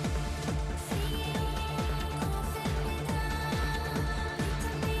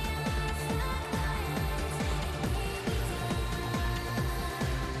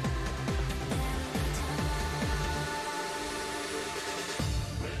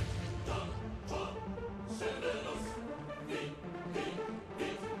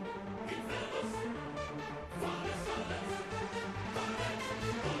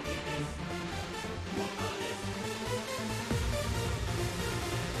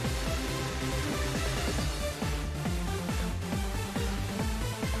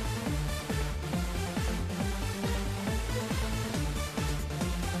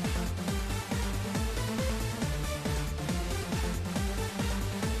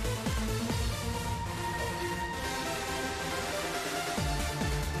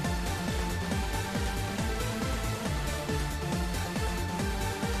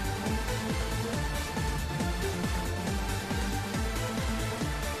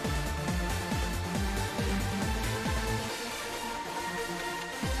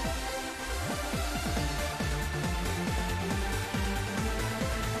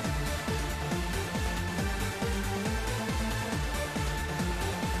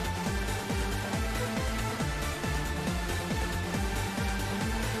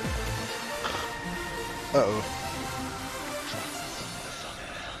 Uh-oh.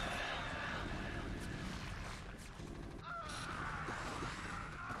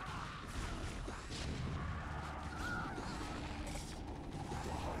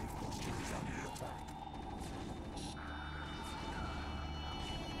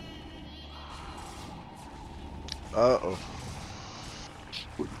 Uh-oh.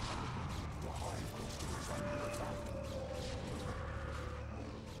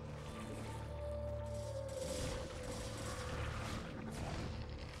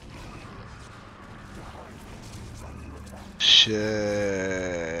 Shit.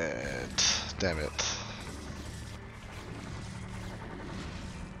 Damn it.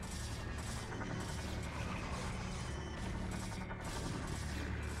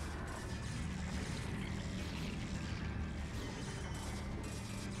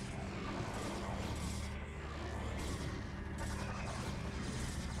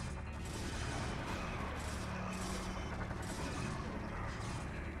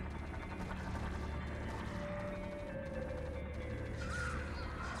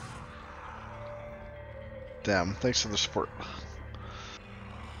 Damn, thanks for the support.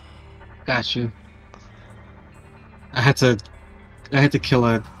 Got you. I had to kill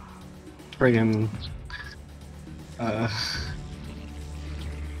a friggin'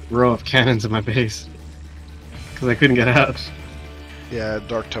 row of cannons in my base because I couldn't get out. Yeah,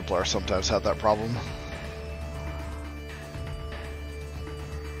 Dark Templar sometimes had that problem.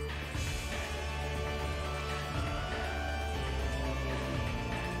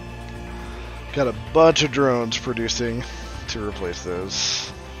 Got a bunch of drones producing to replace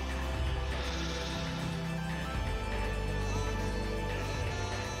those.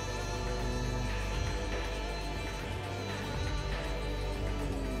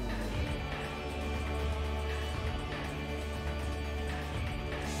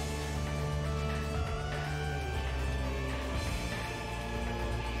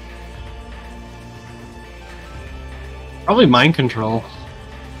 Probably mind control.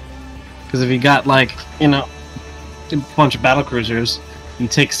 Because if you got, like, you know, a bunch of battle cruisers, you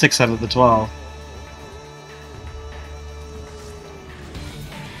take 6 out of the 12.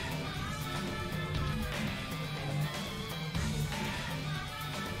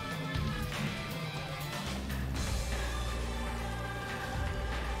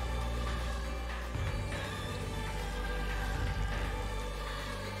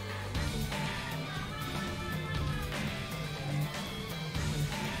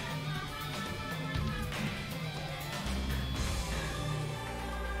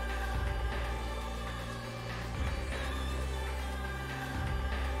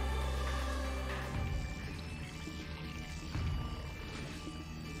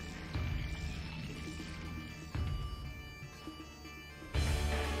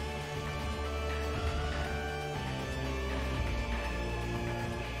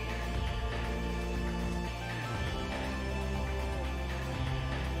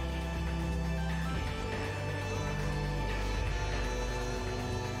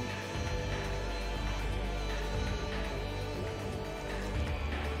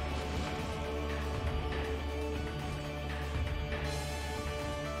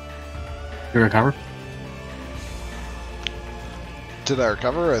 You recover? Did I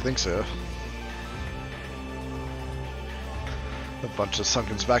recover? I think so. a bunch of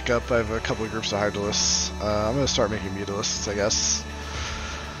Sunkens back up. I have a couple of groups of Hydralists. I'm going to start making Mutalisks, I guess.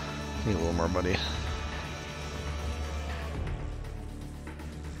 Need a little more money.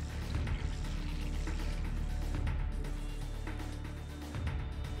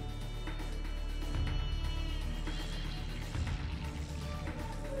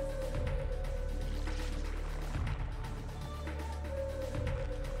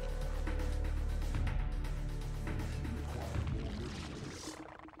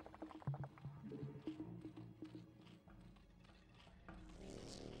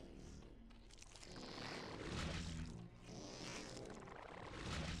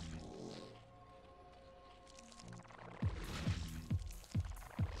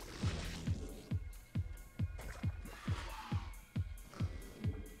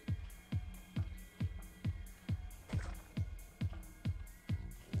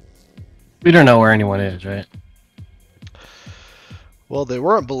 We don't know where anyone is, right? Well, they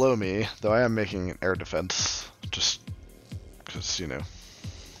weren't below me, though I am making an air defense. Just because, you know.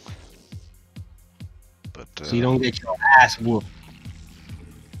 But, So you don't get your ass whooped.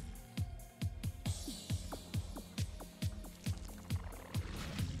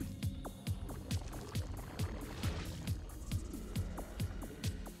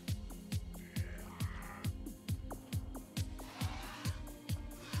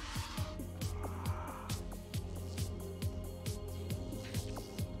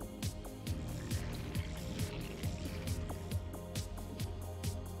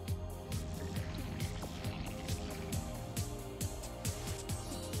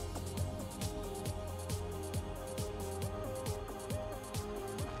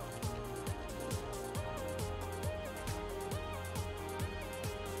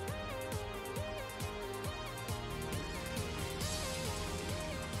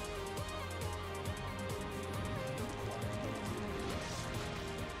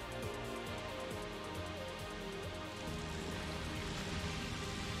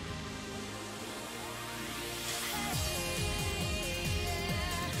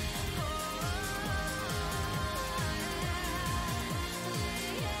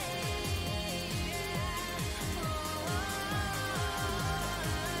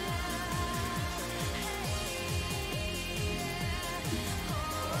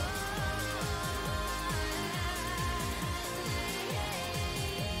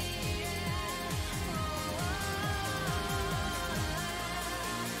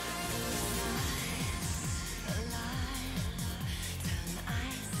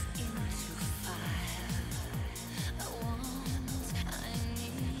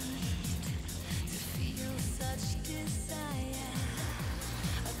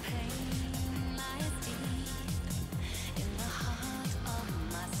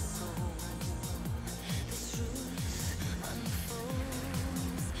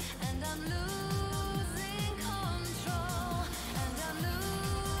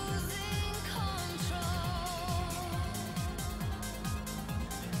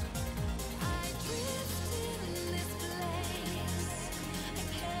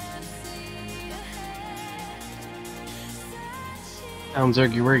 Sounds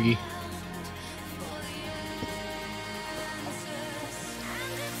Zergy-wergy.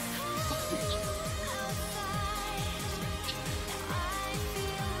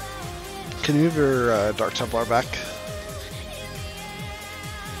 can you move your Dark Templar back?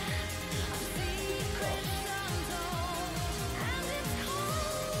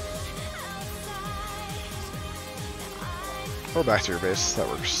 Or back to your base, that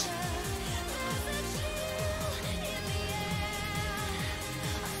works.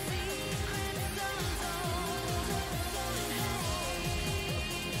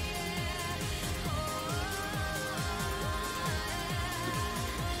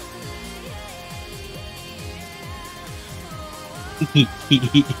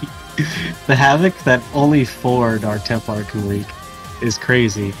 The havoc that only 4 Dark Templar can wreak is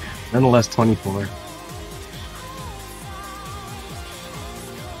crazy. Nonetheless, 24.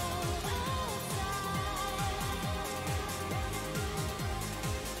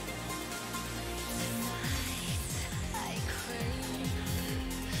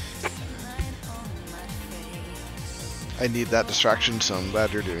 I need that distraction, so I'm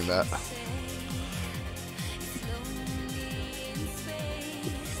glad you're doing that.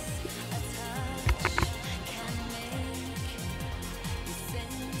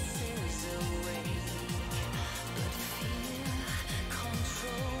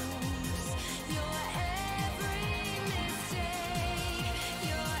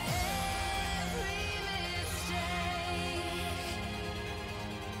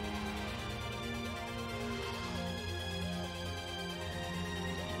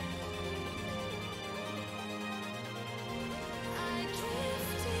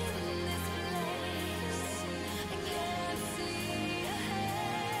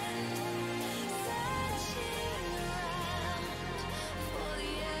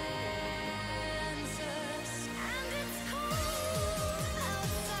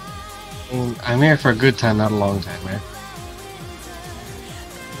 I'm here for a good time, not a long time, man.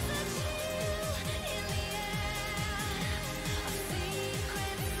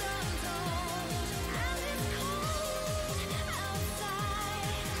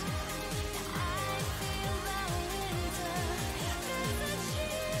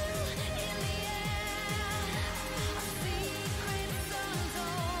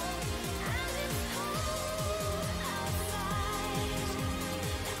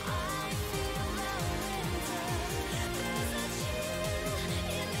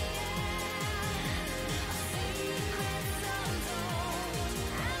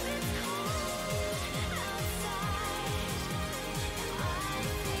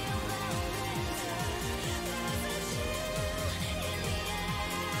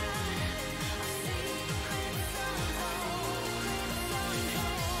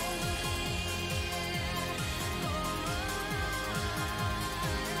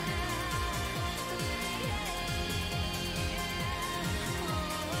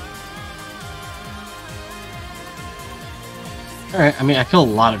 Alright, I mean, I killed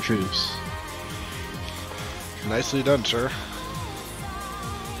a lot of troops. Nicely done, sir.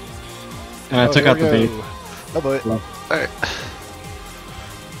 And I took out the bait. Oh boy. Yeah. Alright.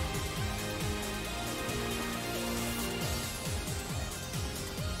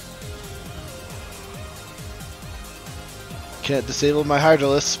 Can't disable my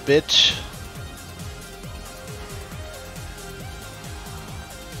Hydralisk, bitch.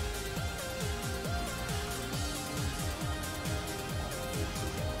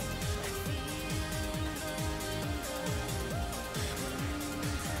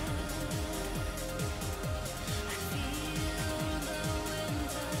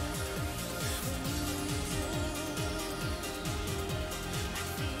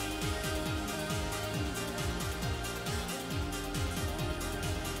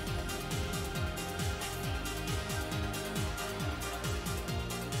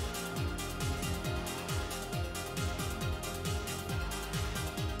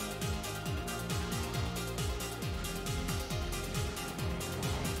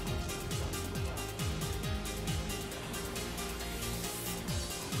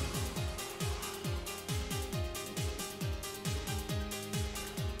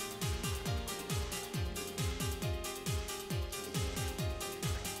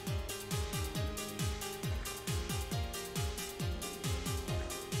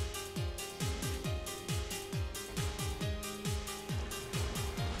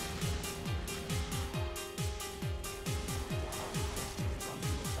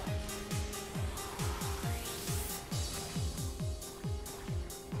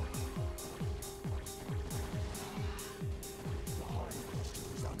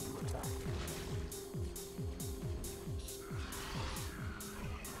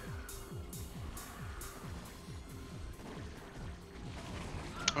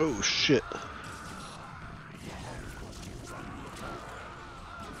 Oh shit.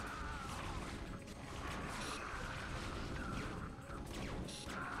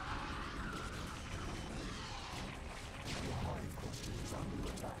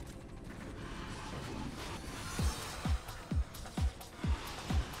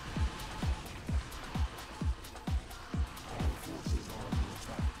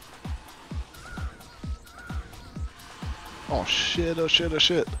 Oh shit, oh shit, oh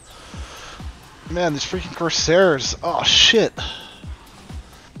shit. Man, these freaking Corsairs. Oh shit.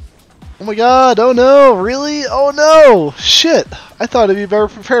 Oh my god, oh no, really? Oh no! Shit! I thought I'd be better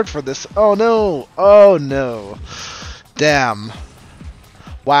prepared for this. Oh no, oh no. Damn.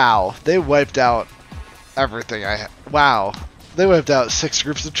 Wow, they wiped out everything I had. Wow. They wiped out 6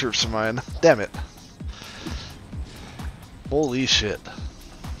 groups of troops of mine. Damn it. Holy shit.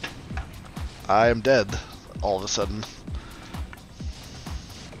 I am dead all of a sudden.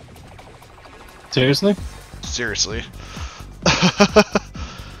 Seriously? Seriously.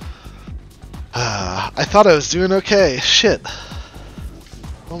 I thought I was doing okay. Shit.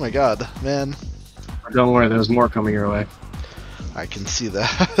 Oh my god, man. Don't worry, there's more coming your way. I can see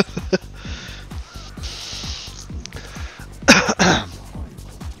that.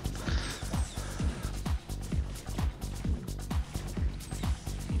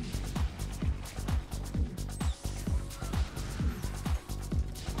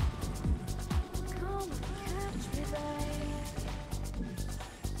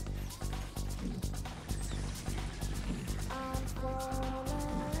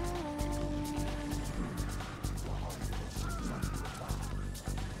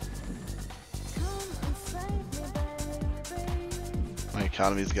 My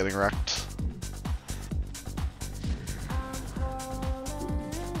economy's getting wrecked.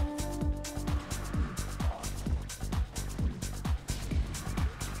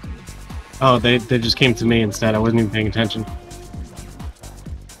 Oh, they just came to me instead. I wasn't even paying attention.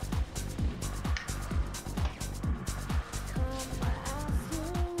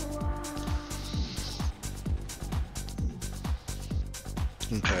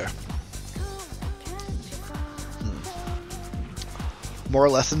 Okay. More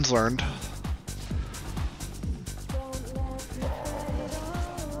lessons learned.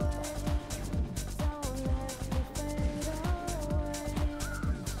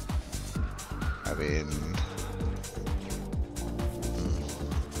 I mean...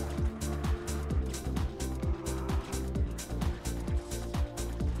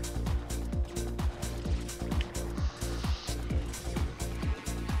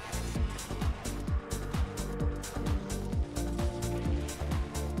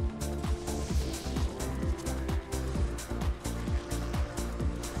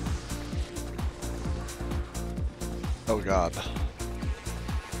 Oh god.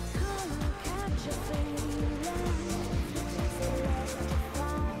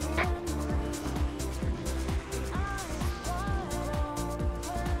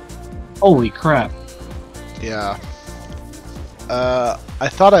 Holy crap. Yeah. I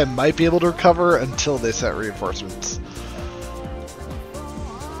thought I might be able to recover until they sent reinforcements.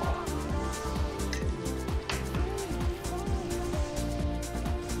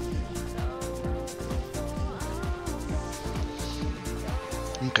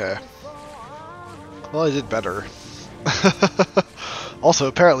 Okay. Well, I did better. Also,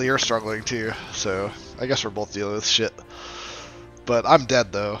 apparently you're struggling too, so I guess we're both dealing with shit. But I'm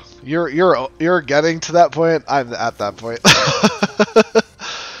dead though. You're getting to that point. I'm at that point.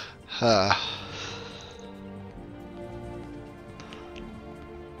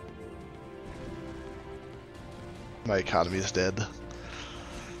 My economy is dead.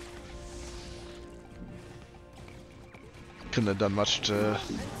 Couldn't have done much to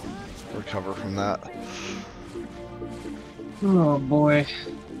recover from that. Oh boy.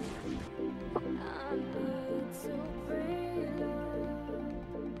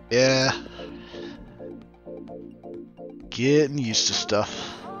 Yeah. Getting used to stuff.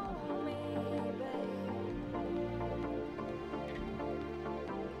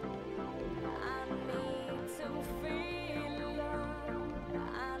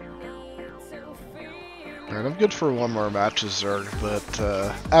 Alright, I'm good for one more match as Zerg, but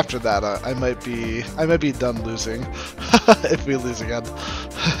after that I might be done losing if we lose again.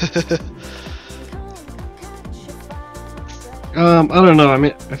 I don't know. I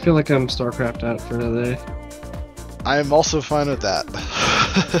mean, I feel like I'm StarCraft out for another day. I'm also fine with that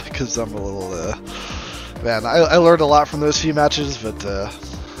because I'm a little man. I learned a lot from those few matches, but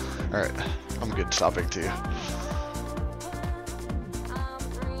alright, I'm good stopping too.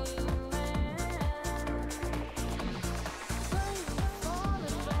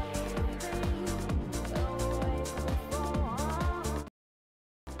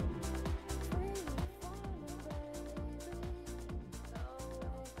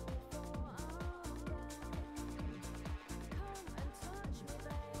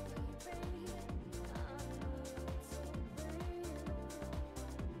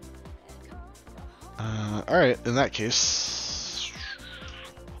 Alright, in that case...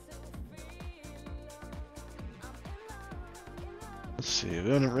 Let's see, we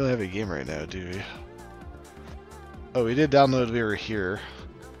don't really have a game right now, do we? Oh, we did download We Were Here.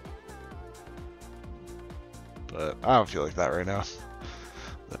 But I don't feel like that right now.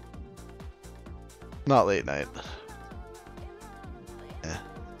 Not late night. Eh.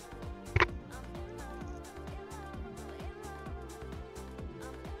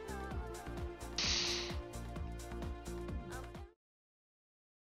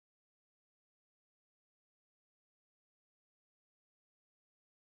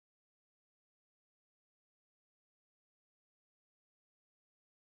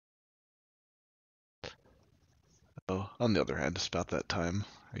 Oh, on the other hand, it's about that time.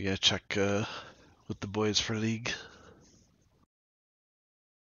 I gotta check with the boys for League.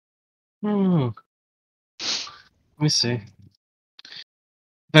 Let me see. If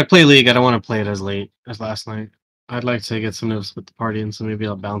I play League, I don't want to play it as late as last night. I'd like to get some notes with the party, and so maybe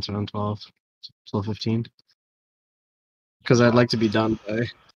I'll bounce around 12, 15. Because I'd like to be done by...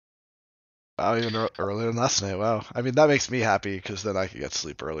 Oh, even earlier than last night. Wow. I mean, that makes me happy because then I can get to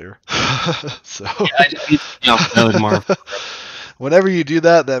sleep earlier. So. Yeah, I just need to be off early tomorrow. Whenever you do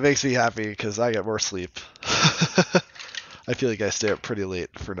that, that makes me happy because I get more sleep. I feel like I stay up pretty late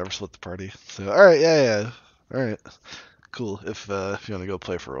for Never Split the Party. So, all right, yeah. All right, cool. If you want to go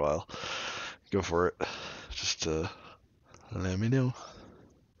play for a while, go for it. Just let me know.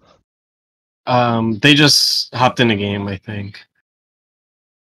 They just hopped in a game, I think.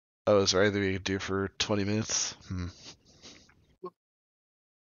 Oh, is there anything we could do for 20 minutes?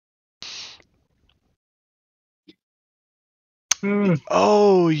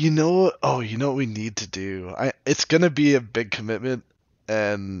 Oh, you know what? Oh, you know what we need to do? It's gonna be a big commitment,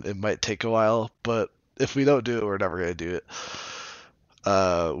 and it might take a while. But if we don't do it, we're never gonna do it.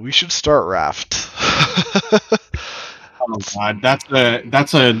 We should start Raft. Oh god,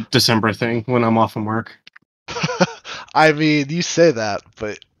 that's a December thing when I'm off from work. I mean, you say that,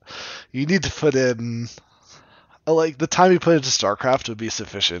 but you need to put in like the time you put into StarCraft would be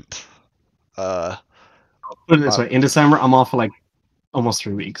sufficient. Put it this way: in December, I'm off for like almost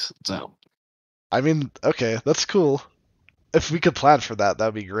 3 weeks. So, I mean, okay, that's cool. If we could plan for that,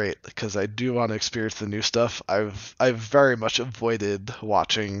 that'd be great. Because I do want to experience the new stuff. I've very much avoided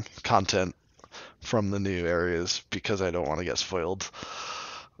watching content from the new areas because I don't want to get spoiled.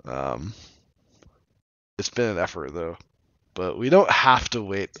 Um, it's been an effort though, but we don't have to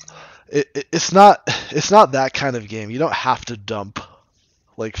wait. It's not that kind of game. You don't have to dump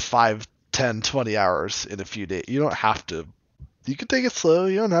like 5, 10, 20 hours in a few days. You don't have to. You can take it slow.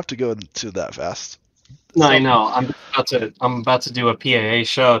 You don't have to go into that fast. no, I know. I'm about to do a PAA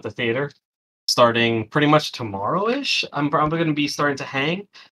show at the theater, starting pretty much tomorrow-ish. I'm probably going to be starting to hang.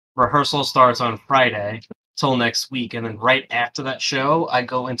 Rehearsal starts on Friday till next week, and then right after that show, I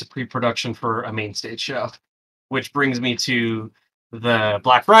go into pre-production for a main stage show, which brings me to the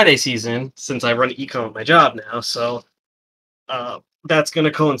Black Friday season since I run econ at my job now. So that's going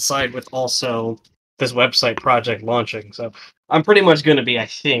to coincide with also this website project launching. So I'm pretty much going to be, I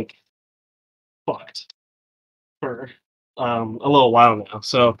think, fucked for a little while now.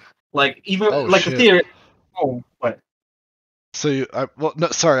 So like even like the Shit. theater. Oh, what? So well, no,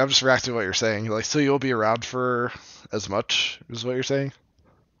 sorry, I'm just reacting to what you're saying. Like, so you'll be around for as much, is what you're saying?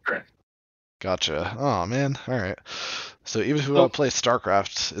 Correct. Gotcha. Oh man, all right. So even if we So want to play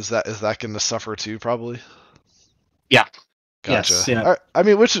StarCraft, is that going to suffer too? Probably. yeah, Gotcha. yes, yeah, All right. I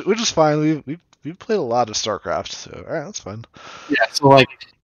mean, which is fine. We've played a lot of StarCraft, so all right, that's fine. yeah. So like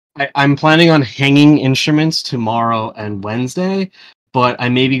I'm planning on hanging instruments tomorrow and Wednesday, but I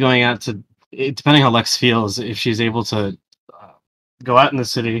may be going out to, depending how Lex feels, if she's able to go out in the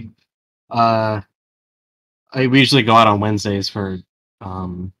city. We usually go out on Wednesdays for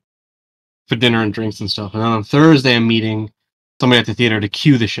dinner and drinks and stuff, and then on Thursday I'm meeting somebody at the theater to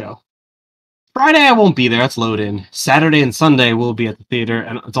cue the show. Friday I won't be there; that's load in. Saturday and Sunday we'll be at the theater,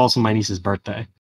 and it's also my niece's birthday.